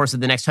change over the course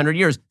of the next 100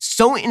 years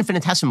so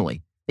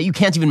infinitesimally that you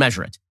can't even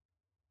measure it.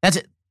 That's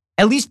it.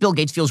 At least Bill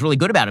Gates feels really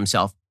good about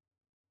himself.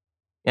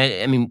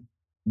 I mean,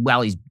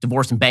 while he's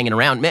divorced and banging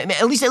around,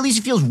 at least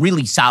he feels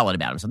really solid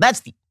about himself.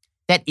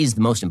 That is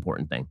the most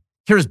important thing.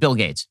 Here's Bill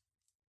Gates.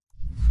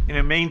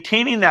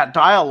 Maintaining that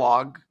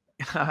dialogue,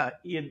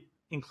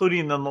 including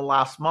in the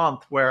last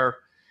month where,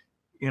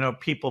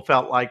 people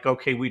felt like,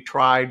 okay, we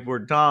tried, we're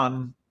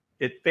done.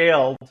 It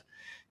failed.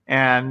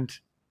 And,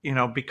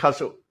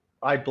 because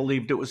I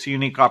believed it was a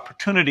unique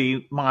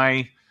opportunity,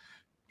 my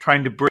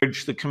trying to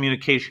bridge the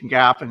communication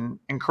gap and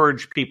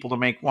encourage people to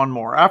make one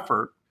more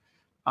effort,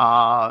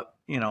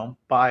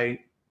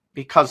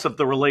 because of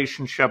the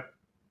relationship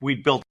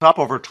we'd built up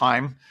over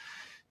time,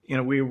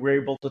 we were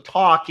able to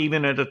talk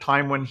even at a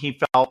time when he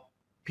felt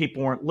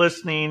people weren't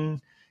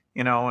listening,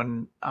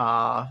 and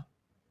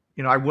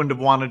I wouldn't have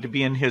wanted to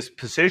be in his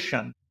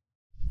position.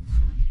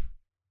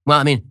 Well,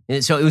 I mean,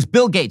 so it was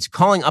Bill Gates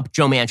calling up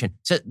Joe Manchin.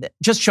 So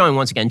just showing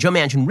once again, Joe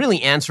Manchin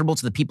really answerable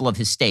to the people of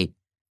his state,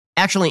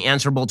 actually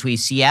answerable to a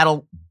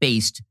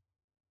Seattle-based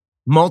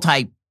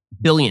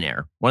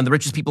multi-billionaire, one of the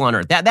richest people on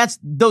earth.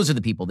 Those are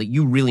the people that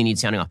you really need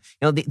sounding off.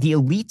 The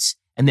elites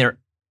and their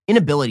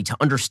inability to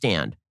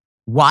understand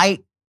why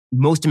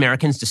most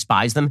Americans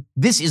despise them.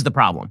 This is the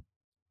problem.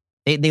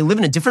 They live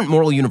in a different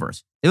moral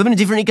universe. They live in a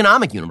different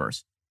economic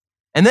universe.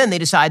 And then they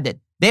decide that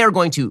they are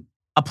going to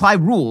apply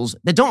rules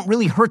that don't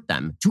really hurt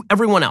them to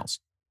everyone else.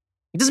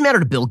 It doesn't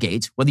matter to Bill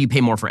Gates whether you pay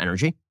more for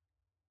energy.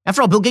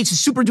 After all, Bill Gates is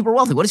super duper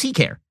wealthy. What does he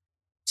care?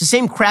 It's the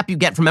same crap you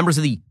get from members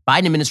of the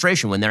Biden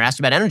administration when they're asked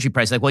about energy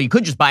prices. Like, well, you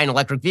could just buy an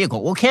electric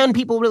vehicle. Well, can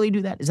people really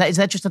do that? Is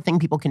that just a thing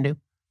people can do?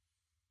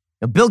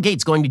 Now, Bill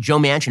Gates going to Joe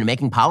Manchin and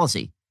making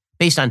policy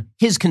based on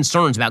his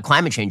concerns about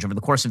climate change over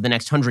the course of the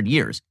next 100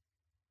 years.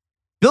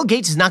 Bill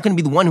Gates is not going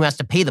to be the one who has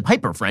to pay the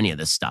piper for any of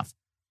this stuff.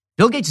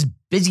 Bill Gates is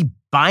busy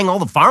buying all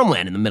the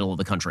farmland in the middle of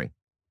the country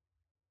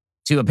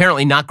to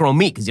apparently not grow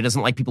meat because he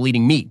doesn't like people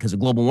eating meat because of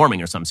global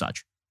warming or some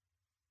such.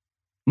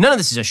 None of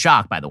this is a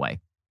shock, by the way.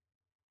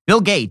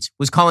 Bill Gates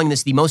was calling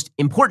this the most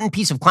important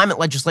piece of climate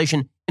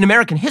legislation in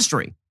American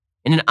history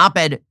in an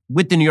op-ed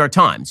with the New York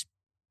Times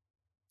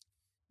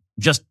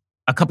just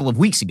a couple of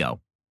weeks ago.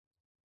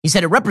 He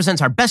said it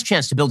represents our best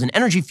chance to build an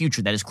energy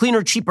future that is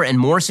cleaner, cheaper, and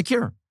more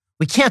secure.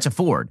 We can't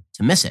afford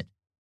to miss it.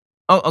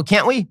 Oh,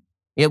 can't we?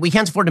 Yeah, we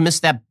can't afford to miss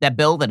that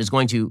bill that is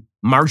going to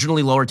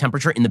marginally lower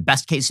temperature in the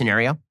best case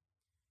scenario.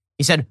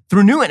 He said,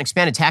 through new and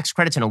expanded tax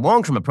credits and a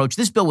long-term approach,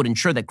 this bill would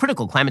ensure that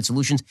critical climate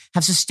solutions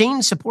have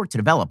sustained support to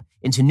develop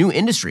into new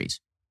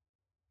industries.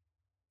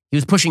 He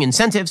was pushing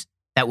incentives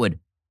that would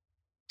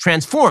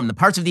transform the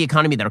parts of the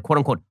economy that are, quote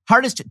unquote,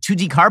 hardest to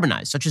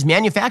decarbonize, such as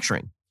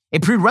manufacturing, a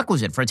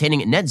prerequisite for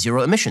attaining net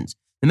zero emissions.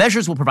 The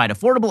measures will provide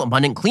affordable,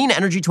 abundant, clean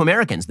energy to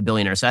Americans, the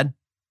billionaire said.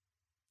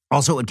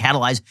 Also, it would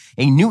catalyze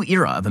a new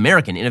era of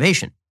American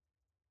innovation.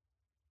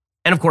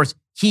 And of course,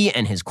 he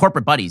and his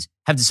corporate buddies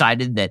have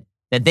decided that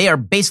they are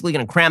basically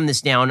going to cram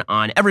this down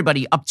on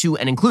everybody up to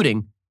and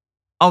including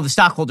all the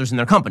stockholders in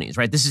their companies,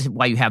 right? This is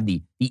why you have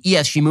the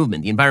ESG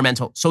movement, the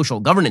environmental social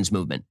governance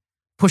movement,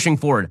 pushing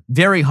forward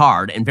very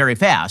hard and very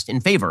fast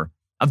in favor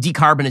of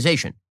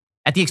decarbonization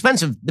at the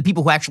expense of the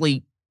people who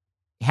actually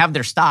have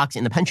their stocks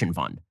in the pension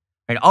fund,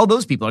 right? All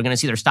those people are going to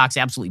see their stocks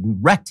absolutely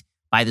wrecked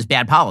by this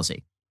bad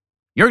policy.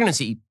 You're going to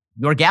see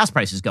your gas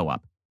prices go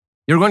up.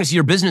 You're going to see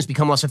your business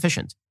become less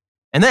efficient.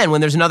 And then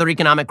when there's another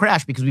economic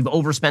crash because we've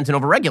overspent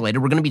and overregulated,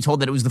 we're going to be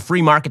told that it was the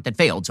free market that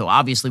failed. So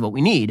obviously what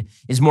we need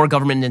is more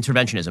government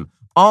interventionism,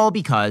 all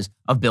because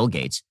of Bill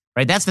Gates,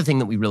 right? That's the thing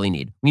that we really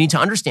need. We need to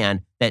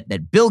understand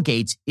that Bill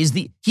Gates he's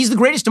the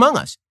greatest among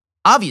us.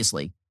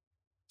 Obviously,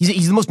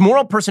 he's the most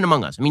moral person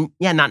among us. I mean,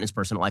 yeah, not in his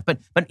personal life, but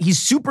he's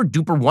super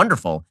duper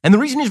wonderful. And the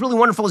reason he's really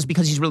wonderful is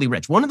because he's really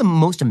rich. One of the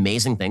most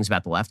amazing things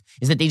about the left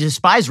is that they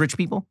despise rich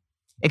people,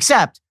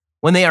 except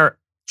when they are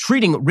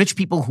treating rich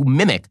people who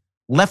mimic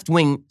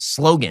left-wing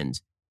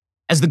slogans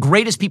as the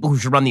greatest people who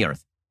should run the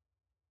earth.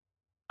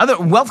 Other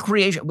wealth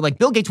creation, like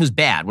Bill Gates was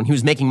bad when he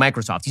was making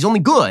Microsoft. He's only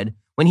good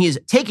when he is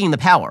taking the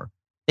power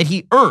that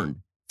he earned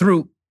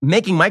through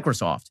making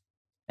Microsoft,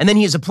 and then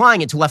he is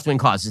applying it to left-wing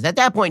causes. At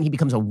that point, he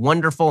becomes a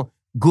wonderful,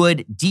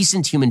 good,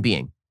 decent human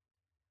being.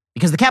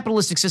 Because the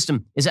capitalistic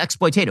system is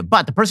exploitative.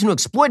 But the person who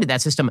exploited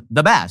that system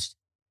the best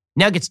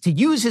now gets to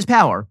use his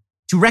power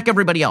to wreck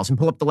everybody else and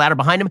pull up the ladder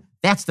behind him.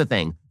 That's the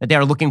thing that they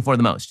are looking for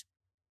the most.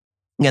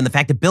 And the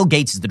fact that Bill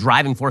Gates is the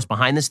driving force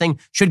behind this thing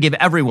should give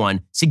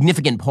everyone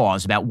significant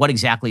pause about what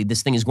exactly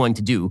this thing is going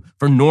to do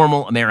for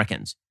normal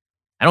Americans.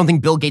 I don't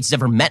think Bill Gates has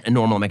ever met a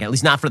normal American, at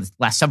least not for the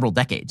last several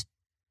decades.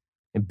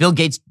 And Bill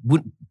Gates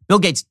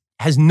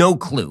has no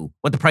clue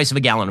what the price of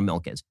a gallon of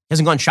milk is. He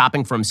hasn't gone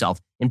shopping for himself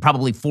in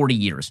probably 40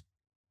 years.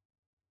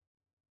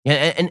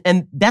 Yeah,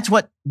 and that's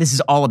what this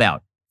is all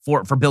about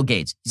for Bill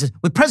Gates. He says,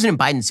 with President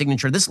Biden's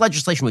signature, this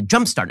legislation would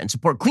jumpstart and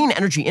support clean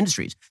energy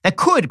industries that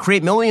could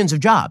create millions of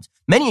jobs,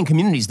 many in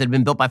communities that have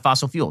been built by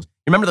fossil fuels.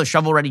 Remember those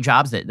shovel-ready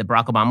jobs that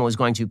Barack Obama was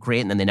going to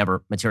create and then they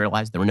never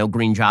materialized? There were no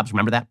green jobs.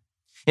 Remember that?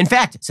 In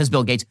fact, says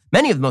Bill Gates,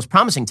 many of the most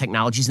promising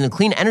technologies in the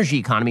clean energy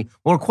economy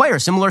will require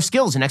similar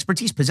skills and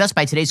expertise possessed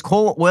by today's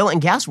coal, oil,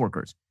 and gas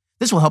workers.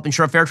 This will help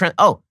ensure a fair trend.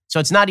 Oh, so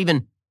it's not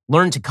even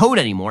learn to code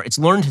anymore. It's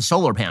learn to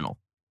solar panel.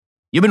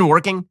 You've been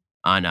working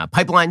on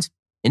pipelines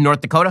in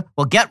North Dakota?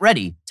 Well, get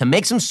ready to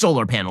make some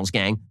solar panels,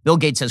 gang. Bill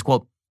Gates says,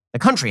 quote, the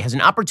country has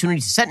an opportunity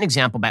to set an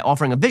example by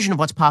offering a vision of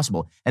what's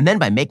possible and then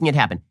by making it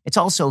happen. It's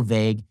all so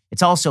vague.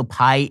 It's all so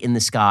pie in the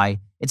sky.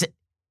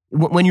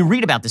 When you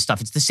read about this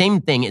stuff, it's the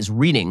same thing as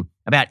reading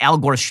about Al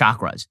Gore's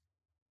chakras.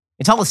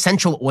 It's all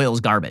essential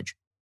oils garbage.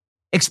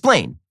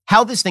 Explain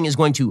how this thing is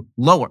going to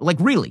lower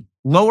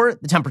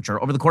the temperature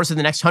over the course of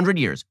the next 100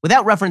 years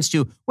without reference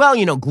to,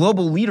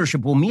 global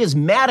leadership will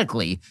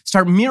miasmatically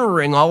start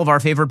mirroring all of our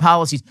favorite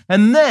policies.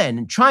 And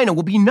then China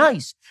will be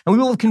nice and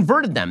we will have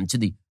converted them to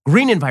the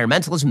green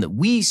environmentalism that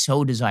we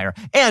so desire.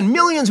 And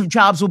millions of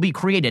jobs will be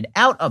created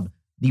out of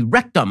the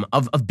rectum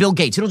of Bill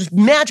Gates. It'll just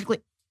magically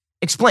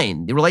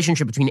explain the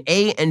relationship between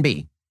A and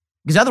B.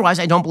 Because otherwise,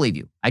 I don't believe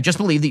you. I just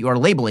believe that you are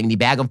labeling the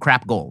bag of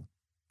crap gold.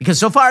 Because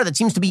so far, that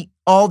seems to be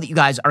all that you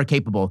guys are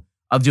capable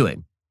of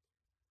doing.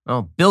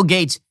 Well, Bill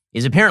Gates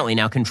is apparently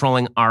now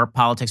controlling our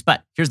politics.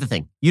 But here's the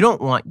thing. You don't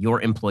want your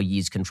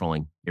employees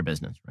controlling your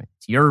business, right?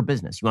 It's your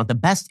business. You want the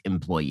best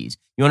employees.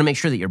 You want to make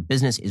sure that your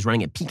business is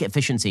running at peak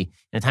efficiency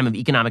in a time of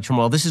economic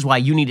turmoil. This is why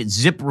you need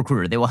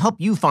ZipRecruiter. They will help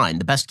you find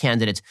the best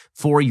candidates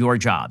for your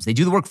jobs. They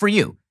do the work for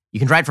you. You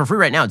can try it for free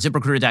right now at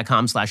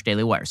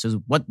ZipRecruiter.com/dailywire.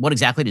 So what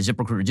exactly does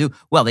ZipRecruiter do?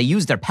 Well, they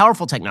use their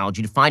powerful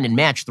technology to find and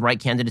match the right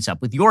candidates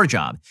up with your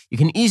job. You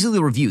can easily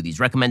review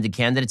these recommended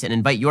candidates and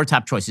invite your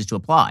top choices to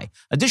apply.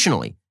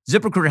 Additionally,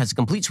 ZipRecruiter has a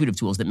complete suite of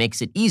tools that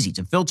makes it easy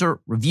to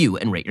filter, review,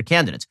 and rate your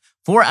candidates.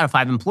 4 out of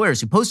 5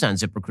 employers who post on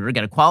ZipRecruiter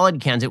get a quality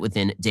candidate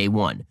within day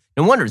one.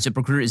 No wonder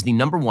ZipRecruiter is the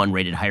 #1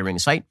 rated hiring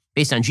site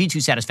based on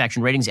G2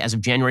 satisfaction ratings as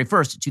of January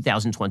 1st,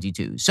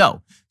 2022.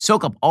 So,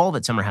 soak up all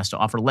that summer has to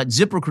offer. Let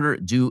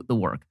ZipRecruiter do the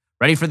work.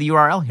 Ready for the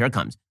URL? Here it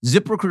comes.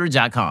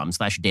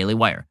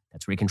 ZipRecruiter.com/dailywire.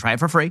 That's where you can try it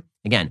for free.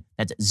 Again,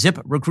 that's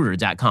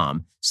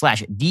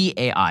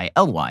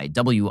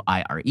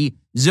ZipRecruiter.com/DAILYWIRE.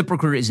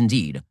 ZipRecruiter is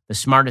indeed the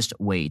smartest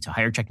way to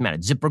hire. Check them out at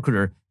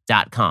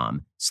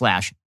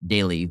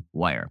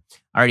ZipRecruiter.com/dailywire.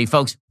 Alrighty,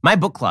 folks, my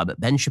book club,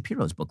 Ben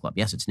Shapiro's book club.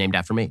 Yes, it's named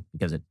after me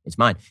because it's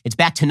mine. It's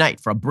back tonight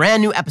for a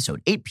brand new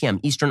episode, 8 p.m.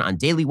 Eastern on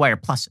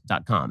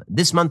DailyWirePlus.com.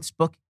 This month's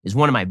book is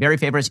one of my very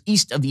favorites,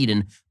 East of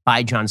Eden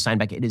by John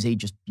Steinbeck. It is a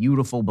just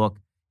beautiful book.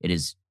 It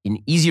is an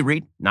easy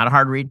read, not a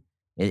hard read.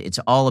 It's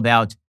all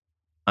about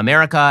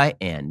America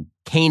and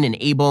Cain and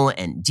Abel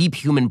and deep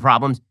human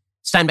problems.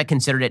 Steinbeck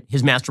considered it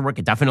his masterwork.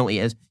 It definitely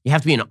is. You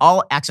have to be an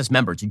all-access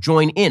member to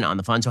join in on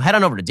the fun. So head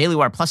on over to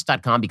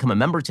DailyWirePlus.com, become a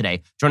member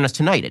today. Join us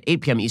tonight at 8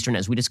 p.m. Eastern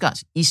as we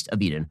discuss East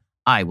of Eden.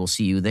 I will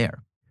see you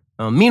there.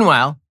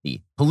 Meanwhile,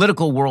 the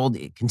political world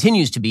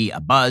continues to be a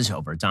buzz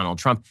over Donald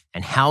Trump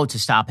and how to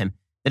stop him.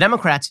 The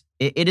Democrats,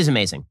 it is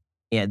amazing.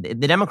 Yeah, the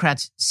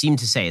Democrats seem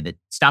to say that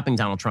stopping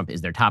Donald Trump is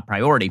their top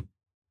priority.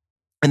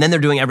 And then they're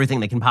doing everything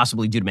they can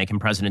possibly do to make him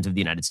president of the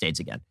United States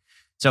again.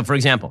 So, for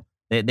example,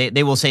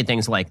 they will say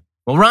things like,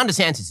 well, Ron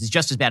DeSantis is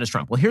just as bad as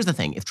Trump. Well, here's the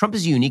thing. If Trump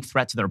is a unique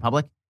threat to the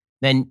Republic,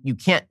 then you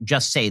can't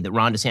just say that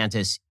Ron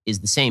DeSantis is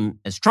the same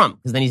as Trump,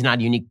 because then he's not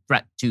a unique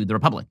threat to the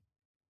Republic.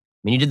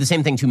 I mean, he did the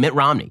same thing to Mitt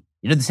Romney.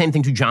 He did the same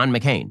thing to John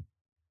McCain.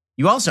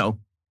 You also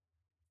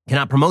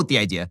cannot promote the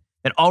idea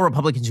that all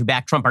Republicans who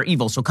back Trump are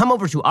evil, so come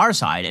over to our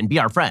side and be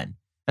our friend.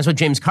 That's what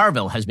James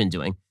Carville has been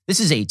doing. This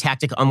is a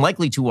tactic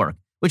unlikely to work,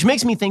 which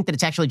makes me think that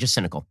it's actually just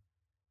cynical.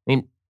 I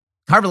mean,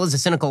 Carville is a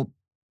cynical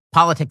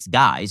politics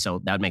guy,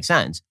 so that would make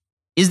sense.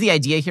 Is the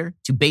idea here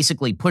to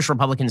basically push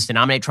Republicans to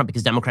nominate Trump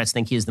because Democrats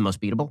think he is the most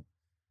beatable?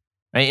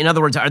 Right? In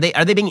other words, are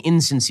they being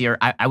insincere?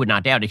 I would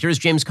not doubt it. Here's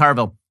James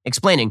Carville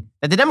explaining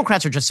that the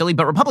Democrats are just silly,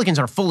 but Republicans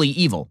are fully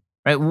evil.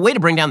 Right? Way to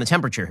bring down the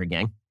temperature here,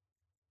 gang.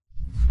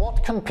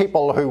 What can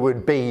people who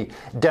would be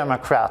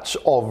Democrats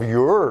of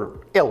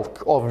your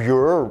ilk, of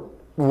your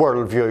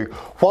worldview,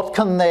 what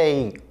can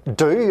they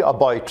do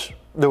about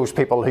those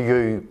people who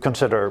you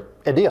consider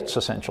idiots,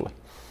 essentially?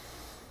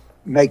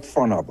 Make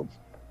fun of them.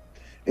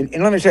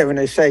 And let me say, when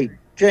they say,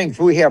 James,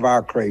 we have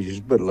our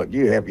crazies, but look,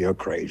 you have your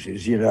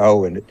crazies,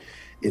 and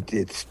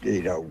it's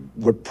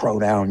what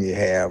pronoun you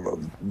have, of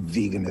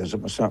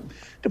veganism or something.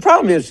 The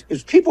problem is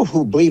people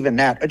who believe in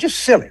that are just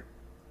silly,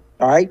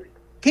 all right?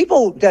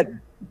 People that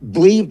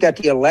believe that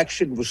the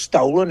election was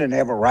stolen and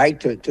have a right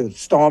to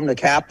storm the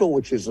Capitol,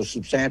 which is a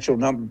substantial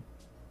number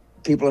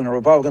of people in the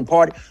Republican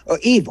Party, are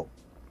evil.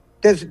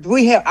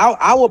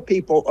 Our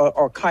people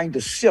are kind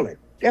of silly.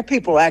 Their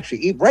people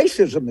actually,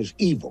 racism is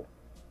evil.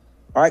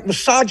 All right,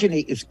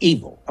 misogyny is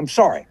evil. I'm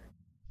sorry.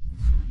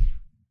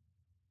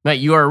 Right,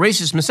 you are a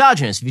racist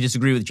misogynist if you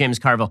disagree with James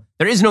Carville.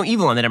 There is no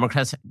evil on the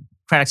Democratic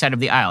side of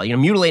the aisle.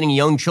 Mutilating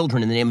young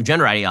children in the name of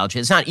gender ideology,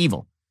 it's not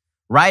evil.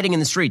 rioting in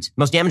the streets,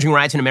 most damaging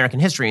riots in American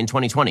history in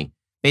 2020,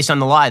 based on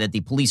the lie that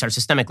the police are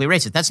systemically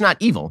racist. That's not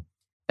evil.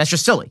 That's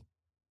just silly.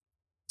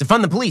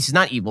 Defund the police is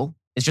not evil.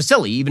 It's just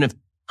silly, even if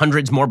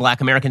hundreds more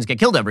black Americans get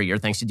killed every year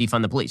thanks to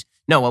defund the police.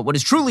 No, what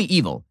is truly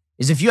evil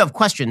is if you have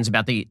questions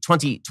about the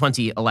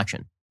 2020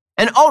 election.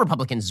 And all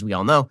Republicans, as we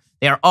all know,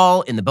 they are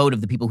all in the boat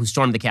of the people who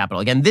stormed the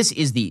Capitol. Again, this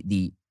is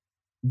the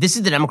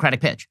Democratic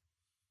pitch.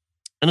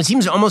 And it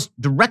seems almost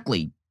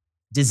directly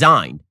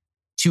designed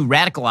to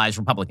radicalize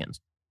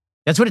Republicans.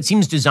 That's what it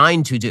seems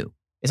designed to do.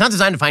 It's not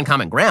designed to find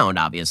common ground,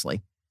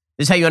 obviously.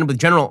 This is how you end up with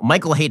General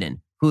Michael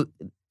Hayden, who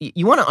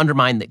you want to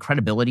undermine the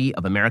credibility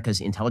of America's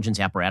intelligence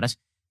apparatus.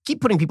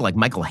 Keep putting people like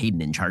Michael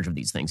Hayden in charge of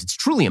these things. It's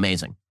truly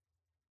amazing.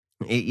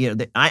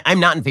 I'm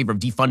not in favor of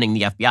defunding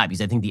the FBI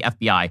because I think the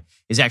FBI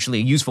is actually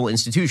a useful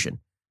institution.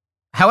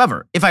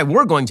 However, if I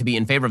were going to be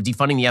in favor of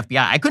defunding the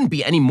FBI, I couldn't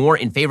be any more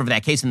in favor of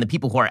that case than the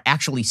people who are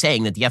actually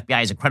saying that the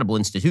FBI is a credible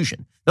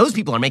institution. Those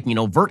people are making an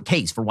overt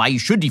case for why you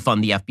should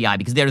defund the FBI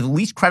because they're the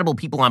least credible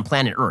people on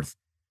planet Earth.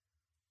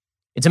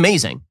 It's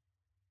amazing.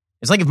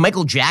 It's like if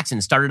Michael Jackson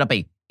started up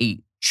a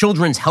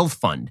children's health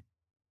fund,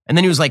 and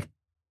then he was like,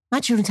 my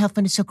children's health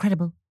fund is so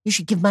credible, you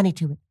should give money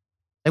to it.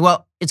 Like,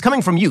 well, it's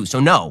coming from you, so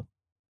no.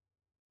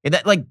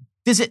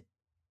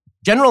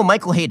 General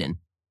Michael Hayden,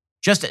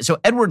 so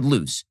Edward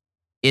Luce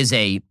is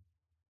a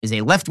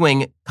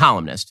left-wing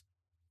columnist.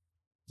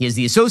 He is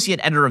the associate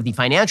editor of the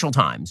Financial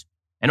Times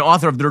and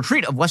author of The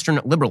Retreat of Western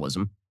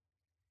Liberalism.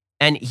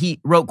 And he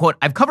wrote, quote,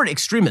 I've covered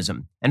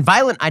extremism and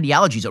violent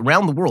ideologies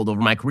around the world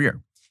over my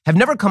career. Have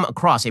never come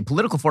across a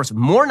political force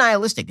more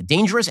nihilistic,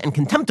 dangerous, and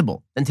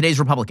contemptible than today's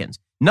Republicans.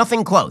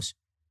 Nothing close.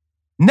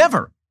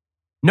 Never.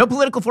 No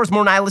political force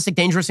more nihilistic,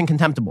 dangerous, and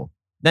contemptible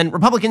than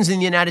Republicans in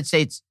the United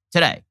States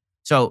today.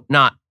 So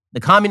not the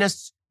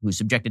communists who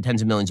subjected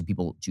tens of millions of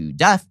people to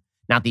death,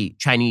 not the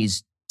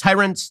Chinese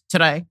tyrants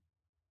today,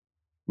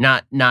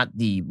 not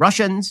the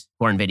Russians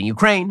who are invading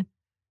Ukraine,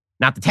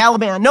 not the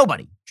Taliban,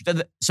 nobody.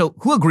 So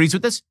who agrees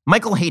with this?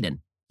 Michael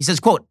Hayden. He says,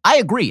 quote, I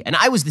agree, and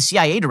I was the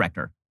CIA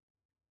director.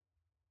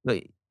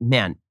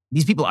 Man,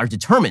 these people are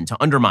determined to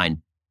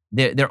undermine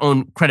their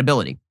own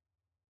credibility.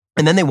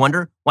 And then they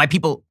wonder why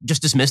people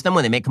just dismiss them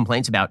when they make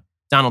complaints about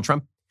Donald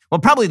Trump. Well,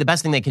 probably the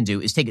best thing they can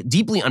do is take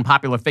deeply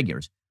unpopular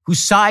figures who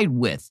side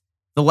with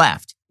the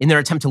left in their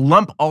attempt to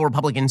lump all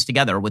Republicans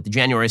together with the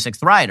January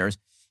 6th rioters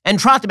and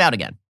trot them out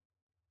again.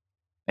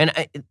 And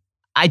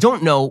I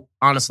don't know,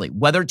 honestly,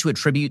 whether to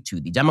attribute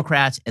to the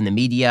Democrats and the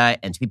media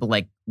and to people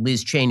like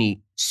Liz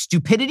Cheney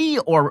stupidity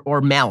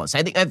or malice.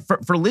 I think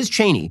for Liz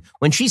Cheney,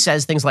 when she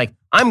says things like,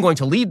 I'm going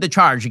to lead the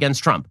charge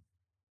against Trump,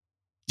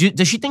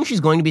 does she think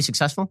she's going to be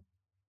successful?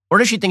 Or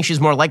does she think she's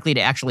more likely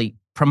to actually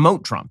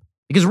promote Trump?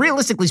 Because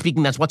realistically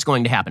speaking, that's what's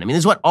going to happen. I mean,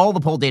 this is what all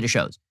the poll data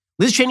shows.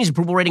 Liz Cheney's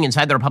approval rating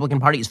inside the Republican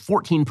Party is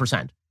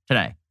 14%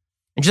 today.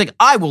 And she's like,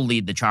 I will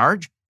lead the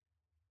charge.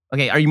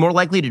 Okay, are you more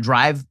likely to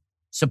drive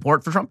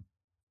support for Trump?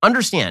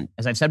 Understand,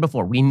 as I've said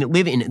before, we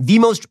live in the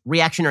most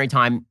reactionary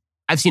time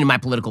I've seen in my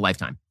political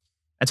lifetime.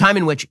 A time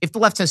in which if the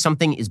left says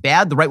something is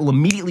bad, the right will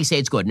immediately say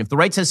it's good. And if the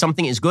right says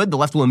something is good, the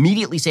left will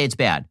immediately say it's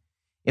bad.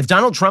 If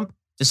Donald Trump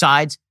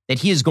decides that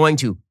he is going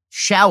to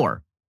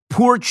shower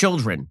poor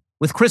children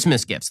with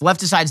Christmas gifts, the left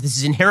decides this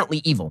is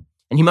inherently evil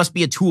and he must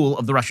be a tool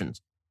of the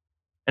Russians.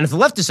 And if the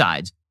left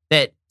decides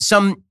that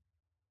some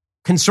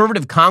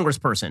conservative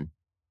congressperson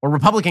or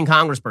Republican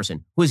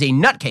congressperson who is a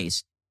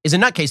nutcase, the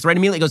right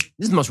immediately goes,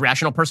 this is the most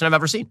rational person I've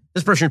ever seen.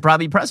 This person should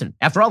probably be president.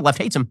 After all, left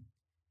hates him.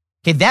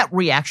 Okay, that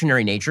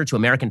reactionary nature to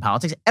American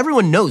politics,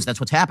 everyone knows that's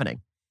what's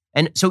happening.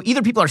 And so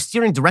either people are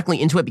steering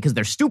directly into it because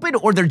they're stupid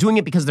or they're doing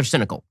it because they're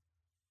cynical.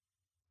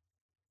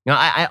 You know,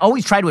 I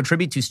always try to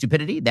attribute to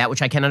stupidity that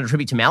which I cannot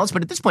attribute to malice,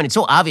 but at this point, it's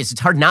so obvious,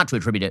 it's hard not to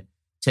attribute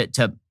it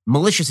to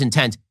malicious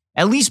intent,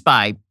 at least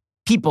by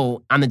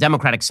people on the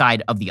Democratic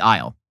side of the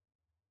aisle.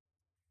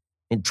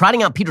 And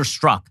trotting out Peter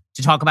Strzok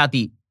to talk about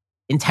the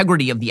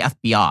integrity of the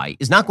FBI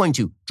is not going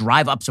to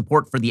drive up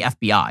support for the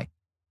FBI.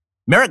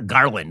 Merrick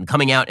Garland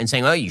coming out and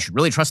saying, oh, you should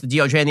really trust the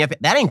DOJ and the FBI,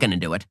 that ain't going to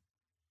do it.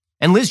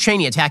 And Liz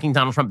Cheney attacking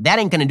Donald Trump, that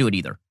ain't going to do it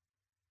either.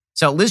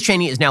 So Liz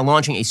Cheney is now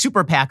launching a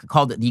super PAC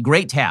called The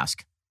Great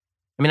Task.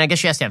 I mean, I guess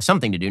she has to have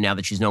something to do now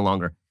that she's no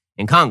longer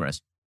in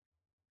Congress.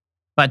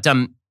 But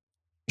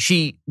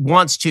she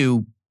wants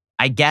to,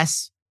 I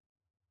guess,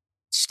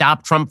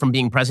 stop Trump from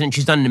being president.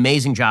 She's done an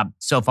amazing job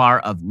so far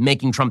of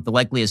making Trump the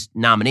likeliest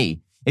nominee.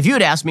 If you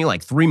had asked me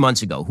like 3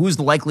 months ago, who's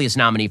the likeliest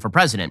nominee for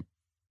president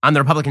on the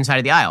Republican side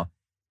of the aisle,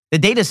 the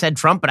data said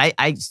Trump, but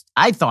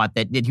I thought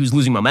that he was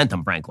losing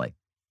momentum, frankly.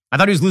 I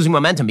thought he was losing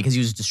momentum because he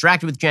was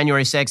distracted with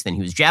January 6th and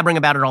he was jabbering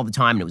about it all the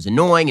time and it was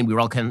annoying and we were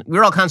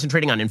all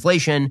concentrating on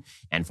inflation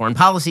and foreign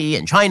policy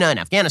and China and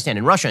Afghanistan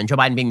and Russia and Joe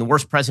Biden being the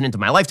worst president of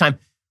my lifetime.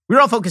 We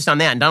were all focused on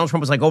that and Donald Trump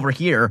was like over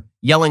here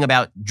yelling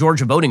about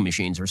Georgia voting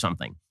machines or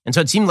something. And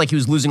so it seemed like he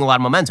was losing a lot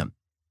of momentum.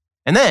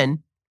 And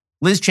then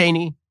Liz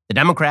Cheney, the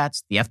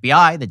Democrats, the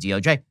FBI, the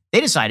DOJ,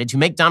 they decided to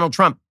make Donald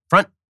Trump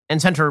front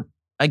and center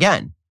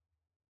again.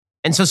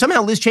 And so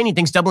somehow Liz Cheney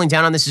thinks doubling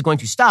down on this is going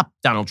to stop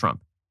Donald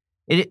Trump.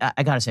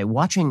 I got to say,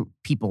 watching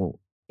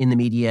people in the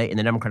media, in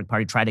the Democratic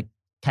Party try to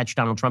catch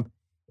Donald Trump.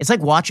 It's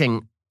like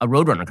watching a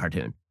Roadrunner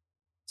cartoon.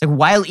 It's like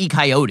Wile E.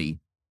 Coyote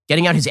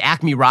getting out his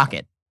Acme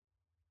rocket.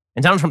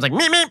 And Donald Trump's like,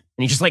 meep, meep, and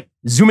he's just like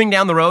zooming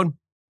down the road.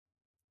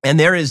 And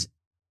there is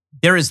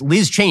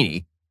Liz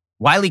Cheney,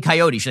 Wile E.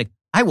 Coyote. She's like,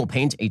 I will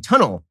paint a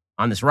tunnel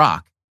on this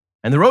rock,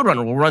 and the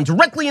Roadrunner will run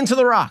directly into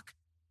the rock.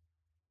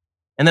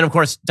 And then, of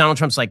course, Donald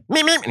Trump's like,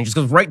 meep, meep, and he just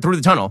goes right through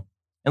the tunnel.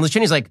 And Liz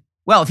Cheney's like,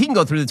 well, if he can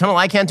go through the tunnel,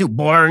 I can too.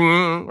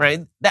 Boring,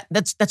 right?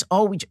 That's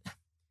all we...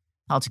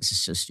 Politics is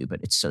so stupid.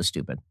 It's so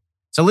stupid.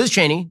 So Liz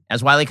Cheney,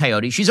 as Wile E.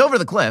 Coyote, she's over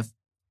the cliff,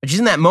 but she's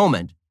in that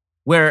moment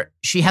where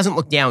she hasn't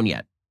looked down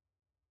yet.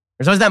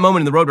 There's always that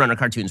moment in the Roadrunner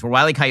cartoons where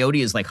Wile E.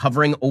 Coyote is like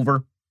hovering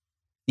over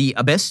the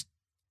abyss,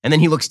 and then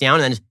he looks down,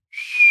 and then just...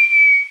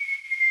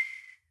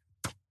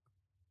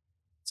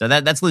 So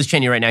that's Liz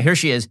Cheney right now. Here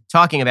she is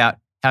talking about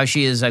how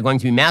she is going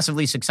to be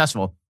massively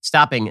successful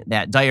stopping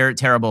that dire,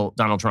 terrible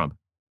Donald Trump.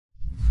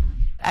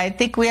 I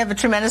think we have a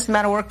tremendous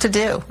amount of work to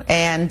do.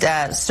 And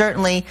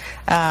certainly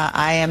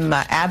I am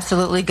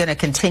absolutely going to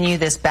continue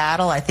this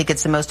battle. I think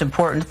it's the most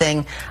important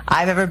thing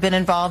I've ever been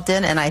involved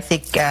in. And I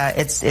think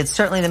it's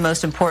certainly the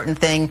most important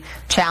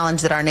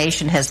challenge that our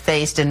nation has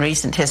faced in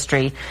recent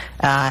history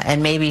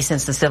and maybe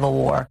since the Civil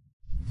War.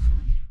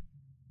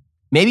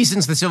 Maybe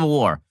since the Civil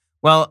War.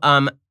 Well,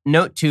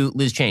 note to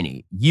Liz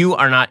Cheney, you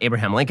are not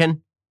Abraham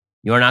Lincoln.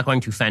 You are not going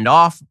to fend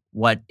off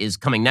what is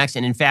coming next.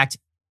 And in fact,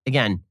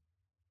 again,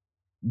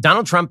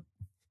 Donald Trump,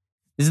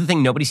 this is the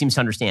thing nobody seems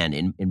to understand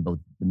in both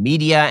the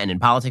media and in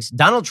politics.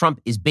 Donald Trump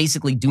is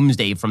basically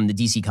Doomsday from the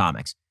DC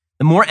Comics.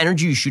 The more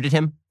energy you shoot at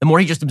him, the more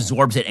he just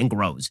absorbs it and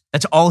grows.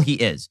 That's all he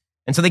is.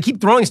 And so they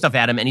keep throwing stuff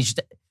at him, and he's just,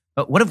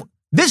 but what if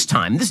this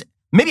time,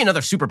 maybe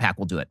another super PAC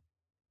will do it.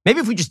 Maybe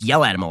if we just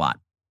yell at him a lot.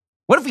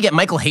 What if we get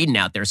Michael Hayden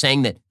out there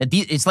saying that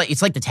it's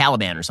like the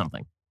Taliban or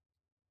something?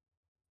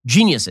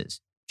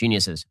 Geniuses.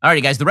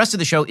 Alrighty, guys, the rest of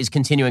the show is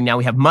continuing now.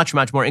 We have much,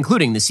 much more,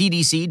 including the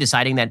CDC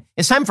deciding that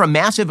it's time for a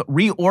massive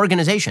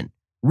reorganization.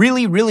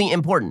 Really, really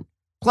important.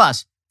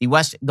 Plus, the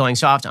West going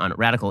soft on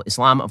radical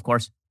Islam, of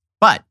course.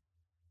 But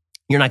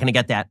you're not going to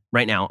get that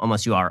right now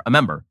unless you are a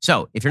member.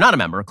 So if you're not a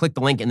member, click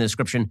the link in the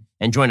description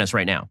and join us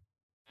right now.